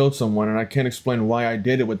 I've killed someone and I can't explain why I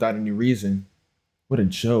did it without any reason. What a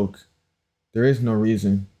joke. There is no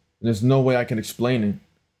reason, and there's no way I can explain it.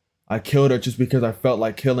 I killed her just because I felt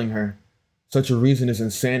like killing her. Such a reason is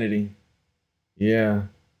insanity. Yeah,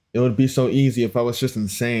 it would be so easy if I was just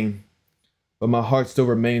insane. But my heart still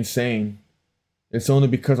remains sane. It's only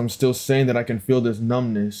because I'm still sane that I can feel this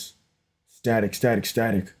numbness. Static, static,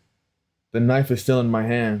 static. The knife is still in my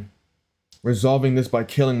hand. Resolving this by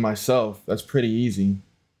killing myself, that's pretty easy.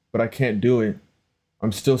 But I can't do it.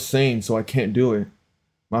 I'm still sane, so I can't do it.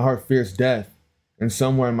 My heart fears death, and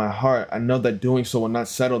somewhere in my heart, I know that doing so will not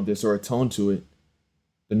settle this or atone to it.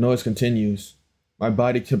 The noise continues. My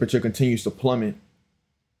body temperature continues to plummet.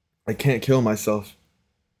 I can't kill myself.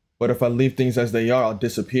 But if I leave things as they are, I'll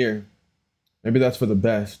disappear. Maybe that's for the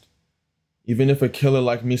best. Even if a killer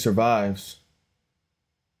like me survives.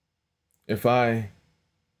 If I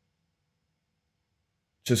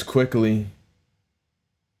just quickly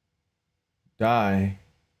die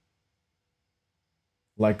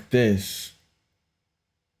like this.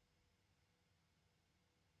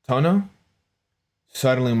 Tono?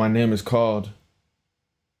 Suddenly my name is called.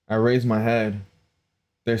 I raise my head.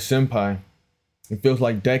 There's Senpai. It feels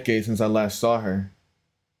like decades since I last saw her.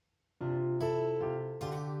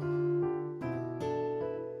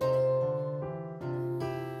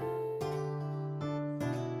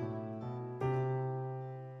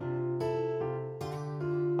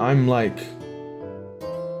 I'm like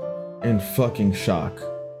in fucking shock.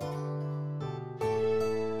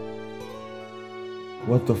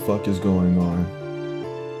 What the fuck is going on?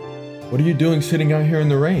 What are you doing sitting out here in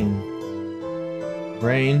the rain?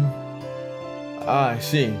 Rain? Ah, I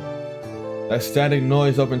see. That static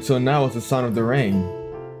noise up until now was the sound of the rain.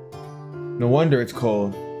 No wonder it's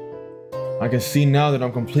cold. I can see now that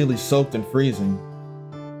I'm completely soaked and freezing.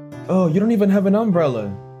 Oh, you don't even have an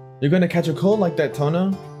umbrella. You're gonna catch a cold like that,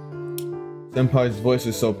 Tono? Senpai's voice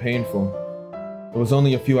is so painful. It was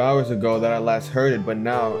only a few hours ago that I last heard it, but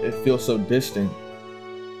now it feels so distant.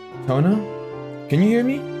 Tono? Can you hear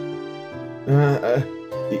me?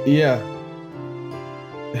 Yeah.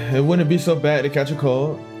 It wouldn't be so bad to catch a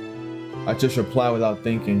cold. I just reply without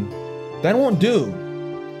thinking. That won't do.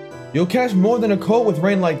 You'll catch more than a cold with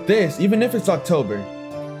rain like this, even if it's October.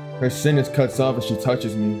 Her sentence cuts off as she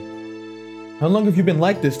touches me. How long have you been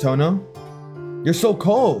like this, Tono? You're so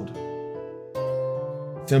cold.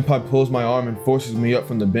 Senpai pulls my arm and forces me up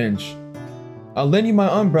from the bench. I'll lend you my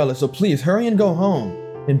umbrella, so please hurry and go home.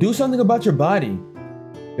 And do something about your body.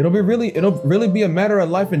 It'll really be a matter of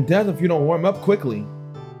life and death if you don't warm up quickly.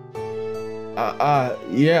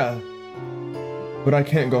 Yeah. But I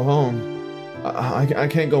can't go home. I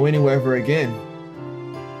can't go anywhere ever again.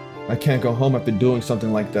 I can't go home after doing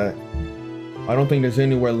something like that. I don't think there's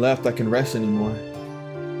anywhere left I can rest anymore.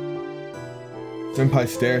 Senpai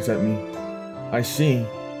stares at me. I see.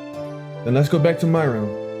 Then let's go back to my room.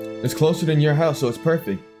 It's closer than your house, so it's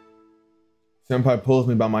perfect. Senpai pulls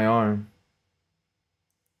me by my arm.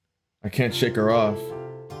 I can't shake her off.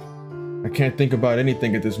 I can't think about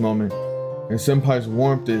anything at this moment. And Senpai's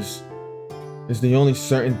warmth is the only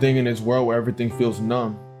certain thing in this world where everything feels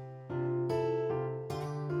numb.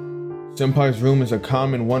 Senpai's room is a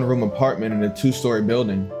common one-room apartment in a two-story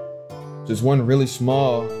building. Just one really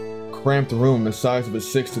small, cramped room the size of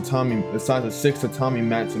six tatami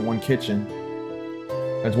mats in one kitchen.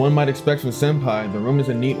 As one might expect from Senpai, the room is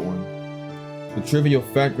a neat one. The trivial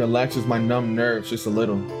fact relaxes my numb nerves just a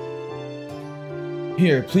little.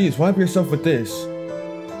 Here, please wipe yourself with this.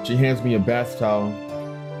 She hands me a bath towel.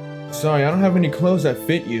 Sorry, I don't have any clothes that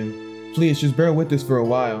fit you. Please, just bear with this for a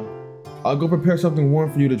while. I'll go prepare something warm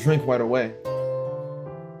for you to drink right away.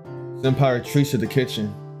 Senpai retreats to the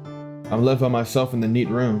kitchen. I'm left by myself in the neat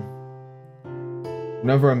room.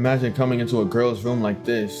 Never imagined coming into a girl's room like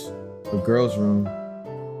this. A girl's room.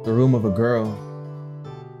 The room of a girl.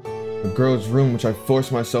 A girl's room which I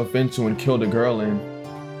forced myself into and killed a girl in.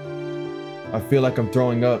 I feel like I'm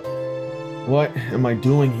throwing up. What am I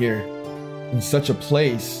doing here? In such a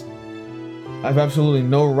place? I have absolutely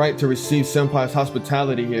no right to receive Senpai's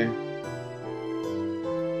hospitality here.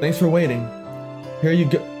 Thanks for waiting. Here you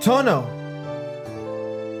go. Tono!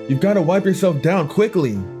 You've got to wipe yourself down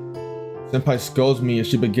quickly. Senpai scolds me as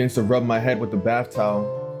she begins to rub my head with the bath towel.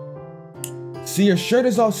 See, your shirt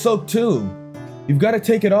is all soaked too. You've got to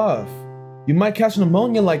take it off. You might catch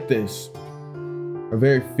pneumonia like this. A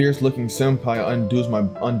very fierce-looking senpai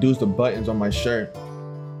undoes the buttons on my shirt.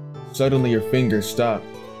 Suddenly, her fingers stop.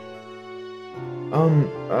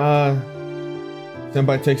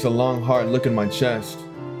 Senpai takes a long, hard look at my chest.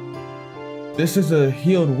 This is a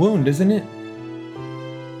healed wound, isn't it?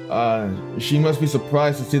 She must be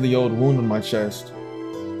surprised to see the old wound on my chest.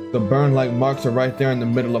 The burn-like marks are right there in the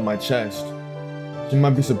middle of my chest. She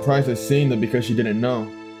might be surprised at seeing them because she didn't know.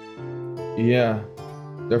 Yeah,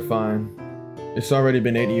 they're fine. It's already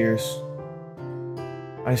been 8 years.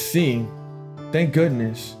 I see. Thank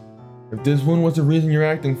goodness. If this wound was the reason you're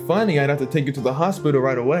acting funny, I'd have to take you to the hospital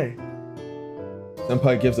right away.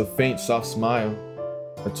 Senpai gives a faint, soft smile.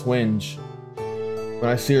 A twinge. When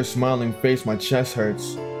I see her smiling face, my chest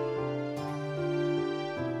hurts.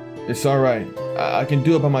 It's alright. I can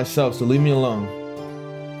do it by myself, so leave me alone.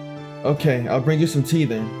 Okay, I'll bring you some tea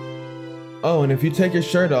then. Oh, and if you take your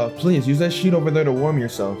shirt off, please use that sheet over there to warm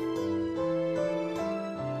yourself.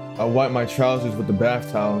 I wipe my trousers with the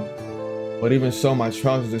bath towel, but even so, my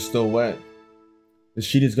trousers are still wet. The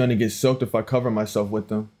sheet is going to get soaked if I cover myself with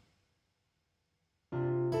them.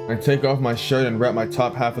 I take off my shirt and wrap my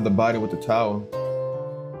top half of the body with the towel.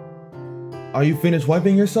 Are you finished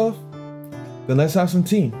wiping yourself? Then let's have some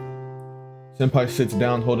tea. Senpai sits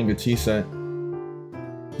down holding a tea set.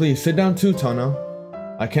 Please sit down too, Tono.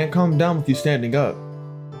 I can't calm down with you standing up.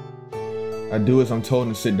 I do as I'm told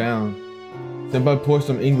and sit down. Senpai pours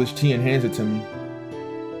some English tea and hands it to me.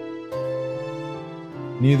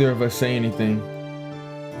 Neither of us say anything.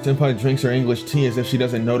 Senpai drinks her English tea as if she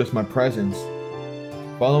doesn't notice my presence.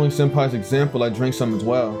 Following Senpai's example, I drink some as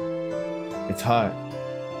well. It's hot.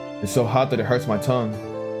 It's so hot that it hurts my tongue.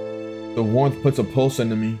 The warmth puts a pulse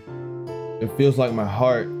into me. It feels like my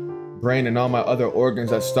heart, brain, and all my other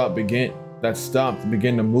organs that stopped begin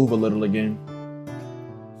to move a little again.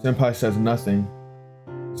 Senpai says nothing.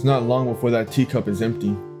 It's not long before that teacup is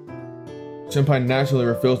empty. Senpai naturally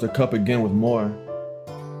refills the cup again with more.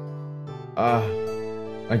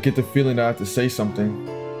 I get the feeling that I have to say something.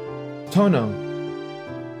 Tono!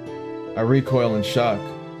 I recoil in shock.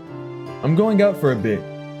 I'm going out for a bit.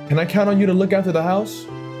 Can I count on you to look after the house?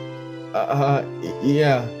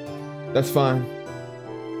 Yeah, that's fine.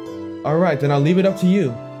 Alright, then I'll leave it up to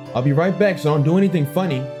you. I'll be right back, so don't do anything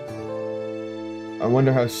funny. I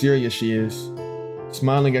wonder how serious she is.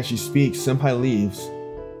 Smiling as she speaks, Senpai leaves.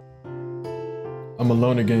 I'm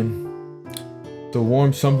alone again. The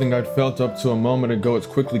warm something I'd felt up to a moment ago is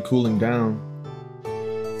quickly cooling down.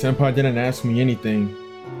 Senpai didn't ask me anything.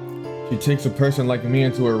 She takes a person like me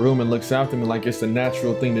into her room and looks after me like it's the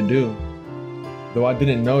natural thing to do. Though I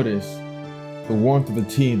didn't notice, the warmth of the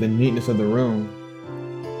tea, the neatness of the room.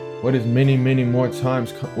 What is many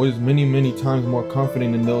times more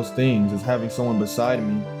comforting than those things is having someone beside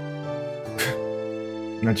me.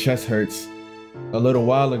 My chest hurts. A little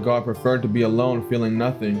while ago I preferred to be alone feeling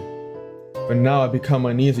nothing. But now I become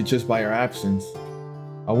uneasy just by her absence.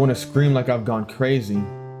 I want to scream like I've gone crazy.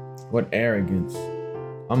 What arrogance.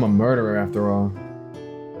 I'm a murderer after all.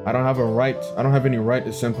 I don't have any right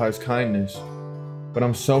to Senpai's kindness. But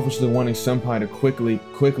I'm selfishly wanting Senpai to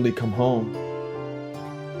quickly come home.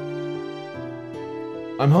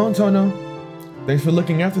 I'm home, Tono. Thanks for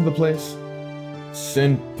looking after the place.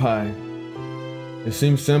 Senpai. It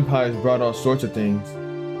seems Senpai has brought all sorts of things.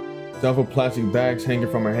 Several plastic bags hanging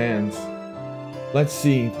from her hands. Let's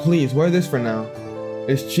see, please wear this for now.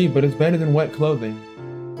 It's cheap, but it's better than wet clothing.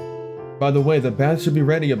 By the way, the bath should be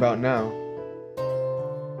ready about now.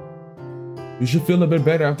 You should feel a bit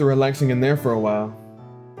better after relaxing in there for a while.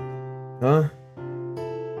 Huh?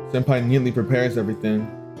 Senpai neatly prepares everything.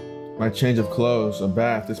 My change of clothes, a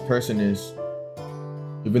bath, this person is.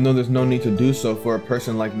 Even though there's no need to do so for a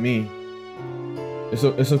person like me. It's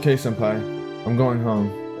okay, Senpai. I'm going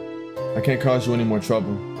home. I can't cause you any more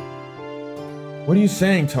trouble. What are you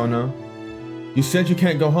saying, Tono? You said you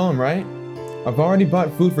can't go home, right? I've already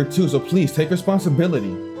bought food for two, so please take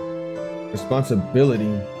responsibility.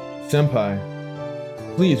 Responsibility? Senpai.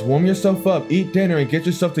 Please warm yourself up, eat dinner, and get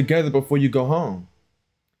yourself together before you go home.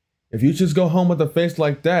 If you just go home with a face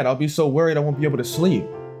like that, I'll be so worried I won't be able to sleep.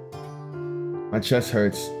 My chest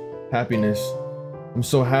hurts. Happiness. I'm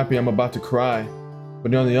so happy I'm about to cry.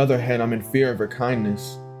 But on the other hand, I'm in fear of her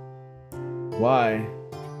kindness. Why?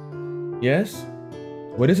 Yes?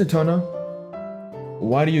 What is it, Tono?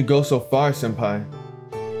 Why do you go so far, Senpai?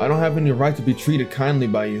 I don't have any right to be treated kindly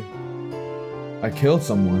by you. I killed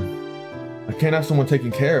someone. I can't have someone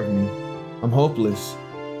taking care of me. I'm hopeless.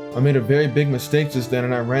 I made a very big mistake just then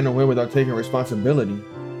and I ran away without taking responsibility.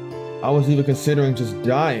 I was even considering just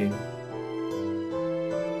dying.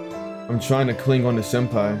 I'm trying to cling on to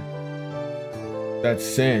Senpai. That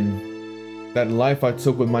sin. That life I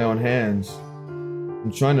took with my own hands.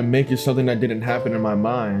 I'm trying to make it something that didn't happen in my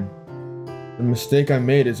mind. The mistake I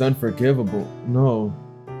made is unforgivable. No,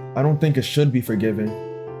 I don't think it should be forgiven.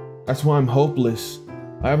 That's why I'm hopeless.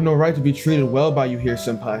 I have no right to be treated well by you here,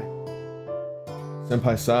 Senpai.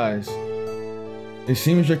 Senpai sighs. It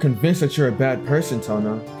seems you're convinced that you're a bad person,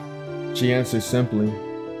 Tono. She answers simply.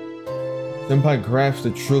 Senpai grasps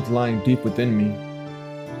the truth lying deep within me.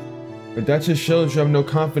 But that just shows you have no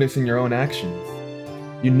confidence in your own actions.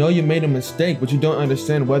 You know you made a mistake, but you don't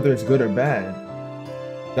understand whether it's good or bad.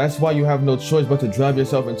 That's why you have no choice but to drive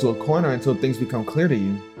yourself into a corner until things become clear to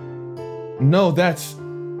you. No, that's...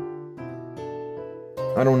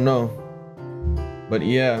 I don't know. But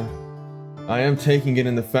yeah, I am taking it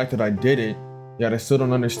in the fact that I did it, yet I still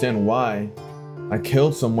don't understand why. I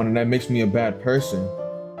killed someone and that makes me a bad person.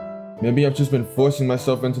 Maybe I've just been forcing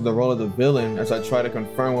myself into the role of the villain as I try to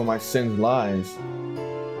confirm where my sins lies.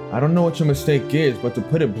 I don't know what your mistake is, but to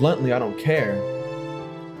put it bluntly, I don't care.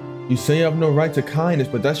 You say you have no right to kindness,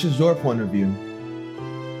 but that's just your point of view.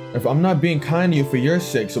 If I'm not being kind to you for your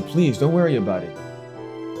sake, so please don't worry about it.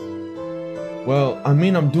 Well, I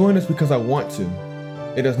mean, I'm doing this because I want to.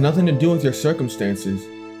 It has nothing to do with your circumstances.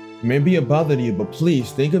 It may be a bother to you, but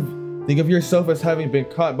please think of yourself as having been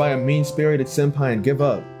caught by a mean-spirited senpai and give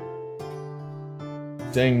up.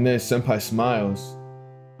 Saying this, senpai smiles.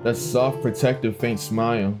 That soft, protective, faint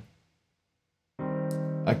smile.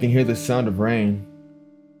 I can hear the sound of rain.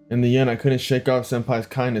 In the end, I couldn't shake off senpai's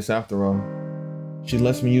kindness after all. She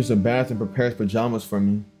lets me use the bath and prepares pajamas for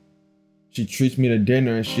me. She treats me to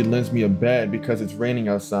dinner and she lends me a bed because it's raining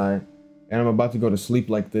outside and I'm about to go to sleep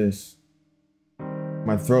like this.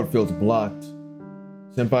 My throat feels blocked.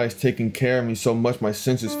 Senpai is taking care of me so much my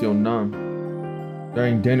senses feel numb.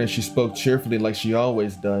 During dinner, she spoke cheerfully like she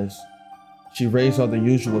always does. She raised all the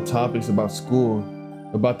usual topics about school,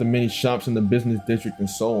 about the many shops in the business district and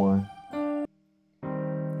so on.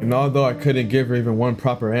 And although I couldn't give her even one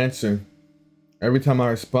proper answer, every time I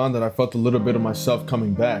responded, I felt a little bit of myself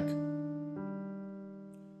coming back.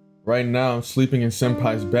 Right now, I'm sleeping in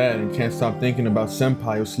Senpai's bed and can't stop thinking about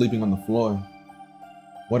Senpai who's sleeping on the floor.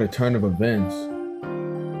 What a turn of events.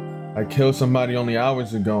 I killed somebody only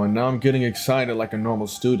hours ago and now I'm getting excited like a normal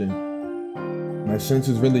student. My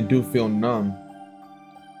senses really do feel numb.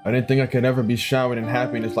 I didn't think I could ever be showered in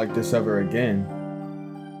happiness like this ever again.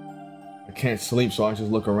 I can't sleep, so I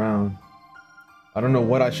just look around. I don't know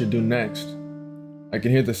what I should do next. I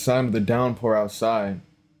can hear the sound of the downpour outside.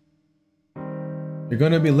 You're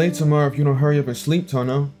gonna be late tomorrow if you don't hurry up and sleep,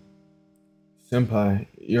 Tono. Senpai,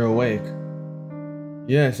 you're awake.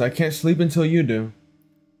 Yes, I can't sleep until you do.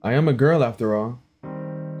 I am a girl after all.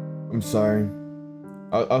 I'm sorry.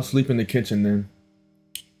 I'll sleep in the kitchen then.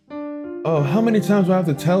 Oh, how many times do I have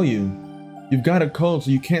to tell you? You've got a cold,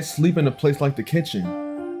 so you can't sleep in a place like the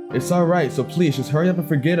kitchen. It's alright, so please just hurry up and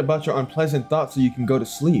forget about your unpleasant thoughts so you can go to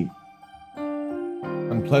sleep.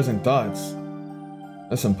 Unpleasant thoughts?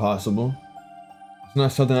 That's impossible. It's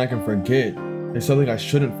not something I can forget. It's something I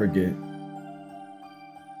shouldn't forget.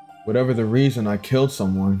 Whatever the reason, I killed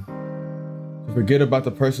someone. To forget about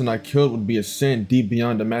the person I killed would be a sin deep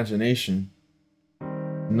beyond imagination.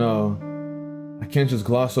 No, I can't just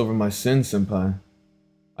gloss over my sins, Senpai.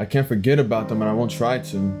 I can't forget about them and I won't try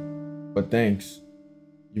to. But thanks.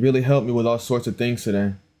 You really helped me with all sorts of things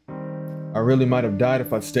today. I really might have died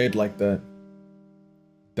if I'd stayed like that.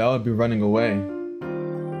 That would be running away.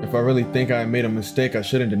 If I really think I made a mistake, I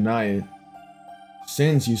shouldn't deny it.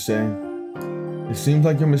 Sins, you say? It seems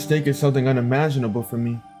like your mistake is something unimaginable for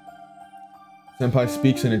me. Senpai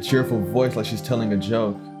speaks in a cheerful voice like she's telling a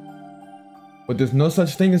joke. But there's no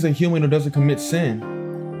such thing as a human who doesn't commit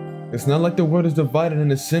sin. It's not like the world is divided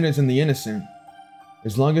into sinners and the innocent.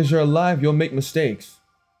 As long as you're alive, you'll make mistakes.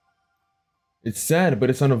 It's sad, but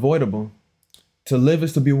it's unavoidable. To live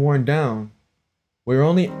is to be worn down. We're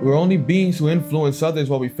only beings who influence others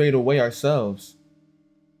while we fade away ourselves.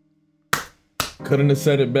 Couldn't have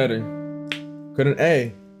said it better.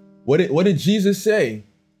 Hey, what did Jesus say?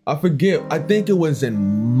 I forget. I think it was in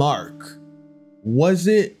Mark. Was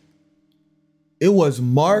it? It was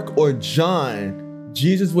Mark or John.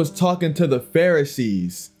 Jesus was talking to the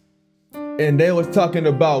Pharisees. And they was talking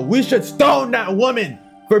about, we should stone that woman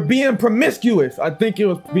for being promiscuous. I think it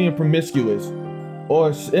was being promiscuous. Or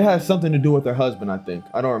it has something to do with her husband, I think.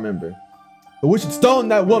 I don't remember. But we should stone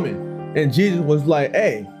that woman. And Jesus was like,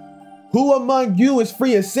 hey, who among you is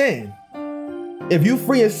free of sin? If you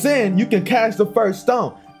free of sin, you can cast the first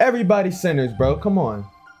stone. Everybody's sinners, bro. Come on.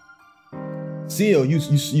 Seal, you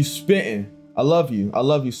spitting. I love you. I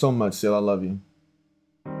love you so much, Seal. I love you.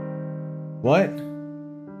 What?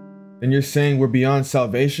 And you're saying we're beyond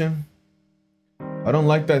salvation? I don't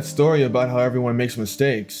like that story about how everyone makes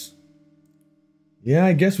mistakes. Yeah,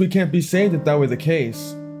 I guess we can't be saved if that were the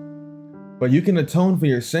case. But you can atone for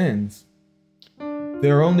your sins.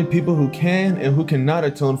 There are only people who can and who cannot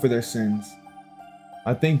atone for their sins.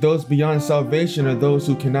 I think those beyond salvation are those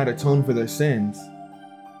who cannot atone for their sins.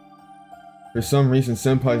 For some reason,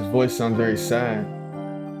 Senpai's voice sounds very sad.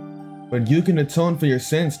 But you can atone for your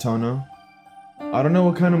sins, Tono. I don't know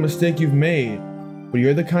what kind of mistake you've made, but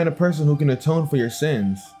you're the kind of person who can atone for your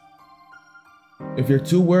sins. If you're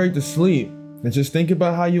too worried to sleep, then just think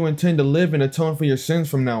about how you intend to live and atone for your sins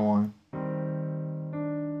from now on.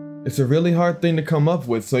 It's a really hard thing to come up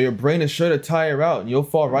with, so your brain is sure to tire out and you'll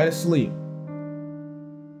fall right asleep.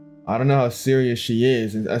 I don't know how serious she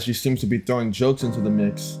is, as she seems to be throwing jokes into the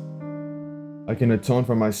mix. I can atone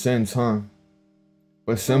for my sins, huh?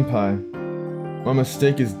 But senpai, my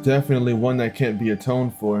mistake is definitely one that can't be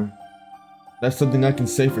atoned for. That's something I can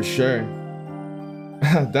say for sure.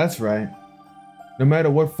 That's right. No matter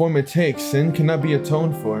what form it takes, sin cannot be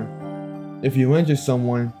atoned for. If you injure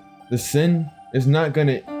someone, the sin is not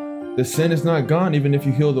gone even if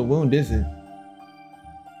you heal the wound, is it?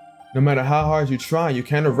 No matter how hard you try, you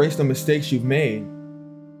can't erase the mistakes you've made.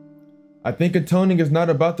 I think atoning is not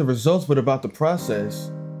about the results, but about the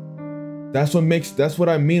process. That's what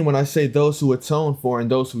I mean when I say those who atone for and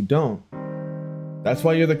those who don't. That's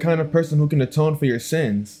why you're the kind of person who can atone for your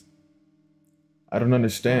sins. I don't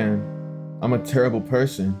understand. I'm a terrible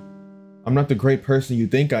person. I'm not the great person you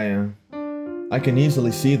think I am. I can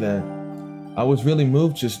easily see that. I was really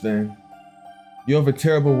moved just then. You have a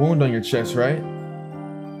terrible wound on your chest, right?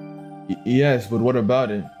 Yes, but what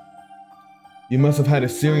about it? You must have had a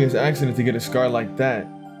serious accident to get a scar like that.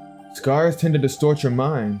 Scars tend to distort your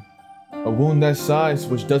mind. A wound that size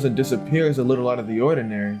which doesn't disappear is a little out of the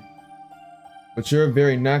ordinary. But you're a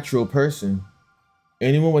very natural person.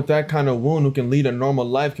 Anyone with that kind of wound who can lead a normal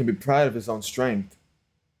life can be proud of his own strength.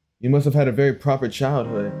 You must have had a very proper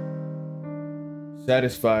childhood.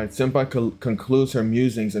 Satisfied, senpai concludes her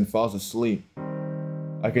musings and falls asleep.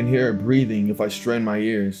 I can hear her breathing if I strain my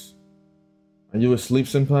ears. Are you asleep,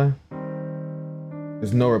 senpai?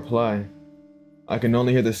 There's no reply. I can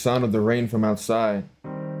only hear the sound of the rain from outside.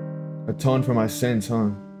 Atone for my sins, huh?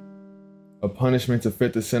 A punishment to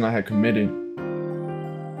fit the sin I had committed.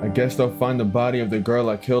 I guess they'll find the body of the girl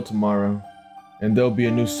I killed tomorrow, and there'll be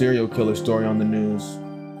a new serial killer story on the news.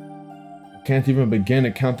 I can't even begin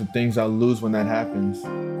to count the things I'll lose when that happens.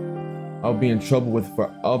 It'll be trouble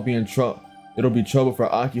for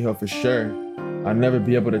Akiha for sure. I'll never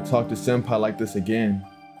be able to talk to senpai like this again.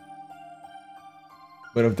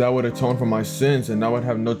 But if that would atone for my sins, then I would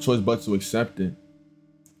have no choice but to accept it.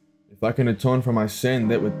 If I can atone for my sin,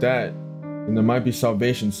 then there might be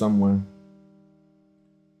salvation somewhere.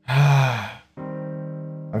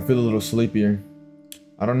 I feel a little sleepier.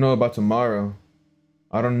 I don't know about tomorrow.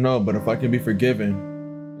 I don't know, but if I can be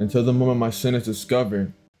forgiven, until the moment my sin is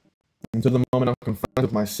discovered, until the moment I'm confronted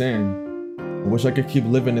with my sin, I wish I could keep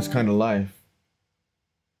living this kind of life.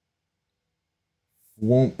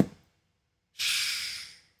 Won't. Shh.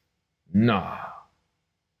 Nah.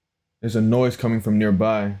 There's a noise coming from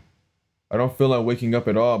nearby. I don't feel like waking up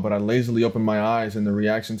at all, but I lazily open my eyes in the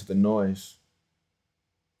reaction to the noise.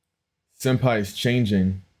 Senpai is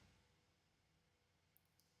changing.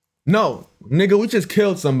 No, nigga, we just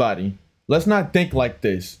killed somebody. Let's not think like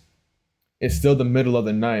this. It's still the middle of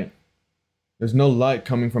the night. There's no light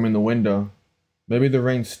coming from in the window. Maybe the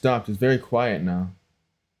rain stopped. It's very quiet now.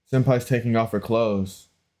 Senpai's taking off her clothes.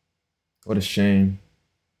 What a shame.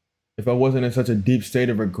 If I wasn't in such a deep state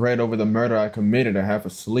of regret over the murder I committed or half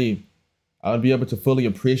asleep, I would be able to fully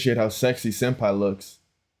appreciate how sexy senpai looks.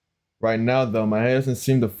 Right now, though, my head doesn't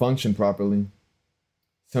seem to function properly.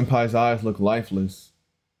 Senpai's eyes look lifeless.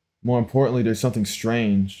 More importantly, there's something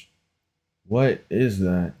strange. What is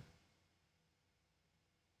that?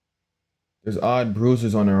 There's odd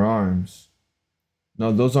bruises on her arms.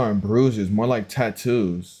 No, those aren't bruises, more like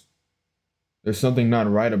tattoos. There's something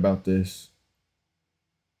not right about this.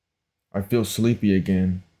 I feel sleepy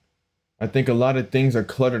again. I think a lot of things are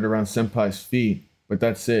cluttered around senpai's feet, but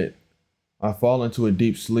that's it. I fall into a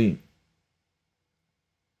deep sleep.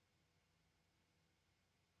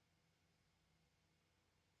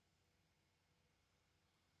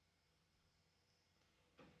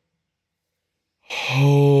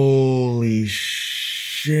 Holy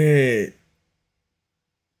shit.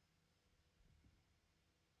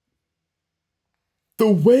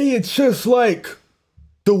 The way it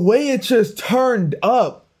just turned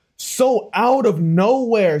up so out of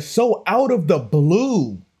nowhere, so out of the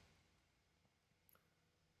blue.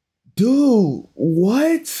 Dude,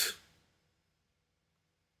 what?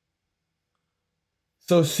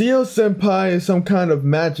 So Shio senpai is some kind of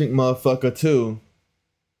magic motherfucker too.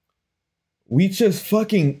 We just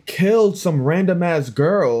fucking killed some random ass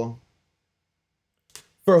girl.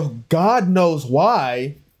 For God knows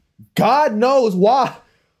why. God knows why.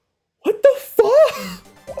 What the fuck?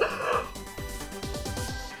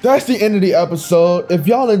 That's the end of the episode. If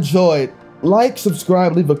y'all enjoyed, like,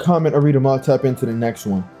 subscribe, leave a comment, or read them all, tap into the next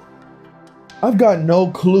one. I've got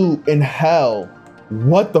no clue in hell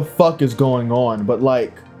what the fuck is going on, but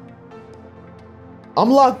like, I'm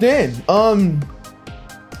locked in.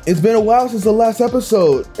 It's been a while since the last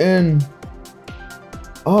episode, and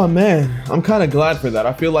oh man, I'm kind of glad for that.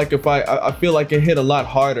 I feel like I feel like it hit a lot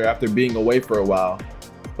harder after being away for a while.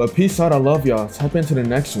 But peace out, I love y'all. Tap into the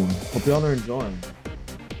next one. Hope y'all are enjoying.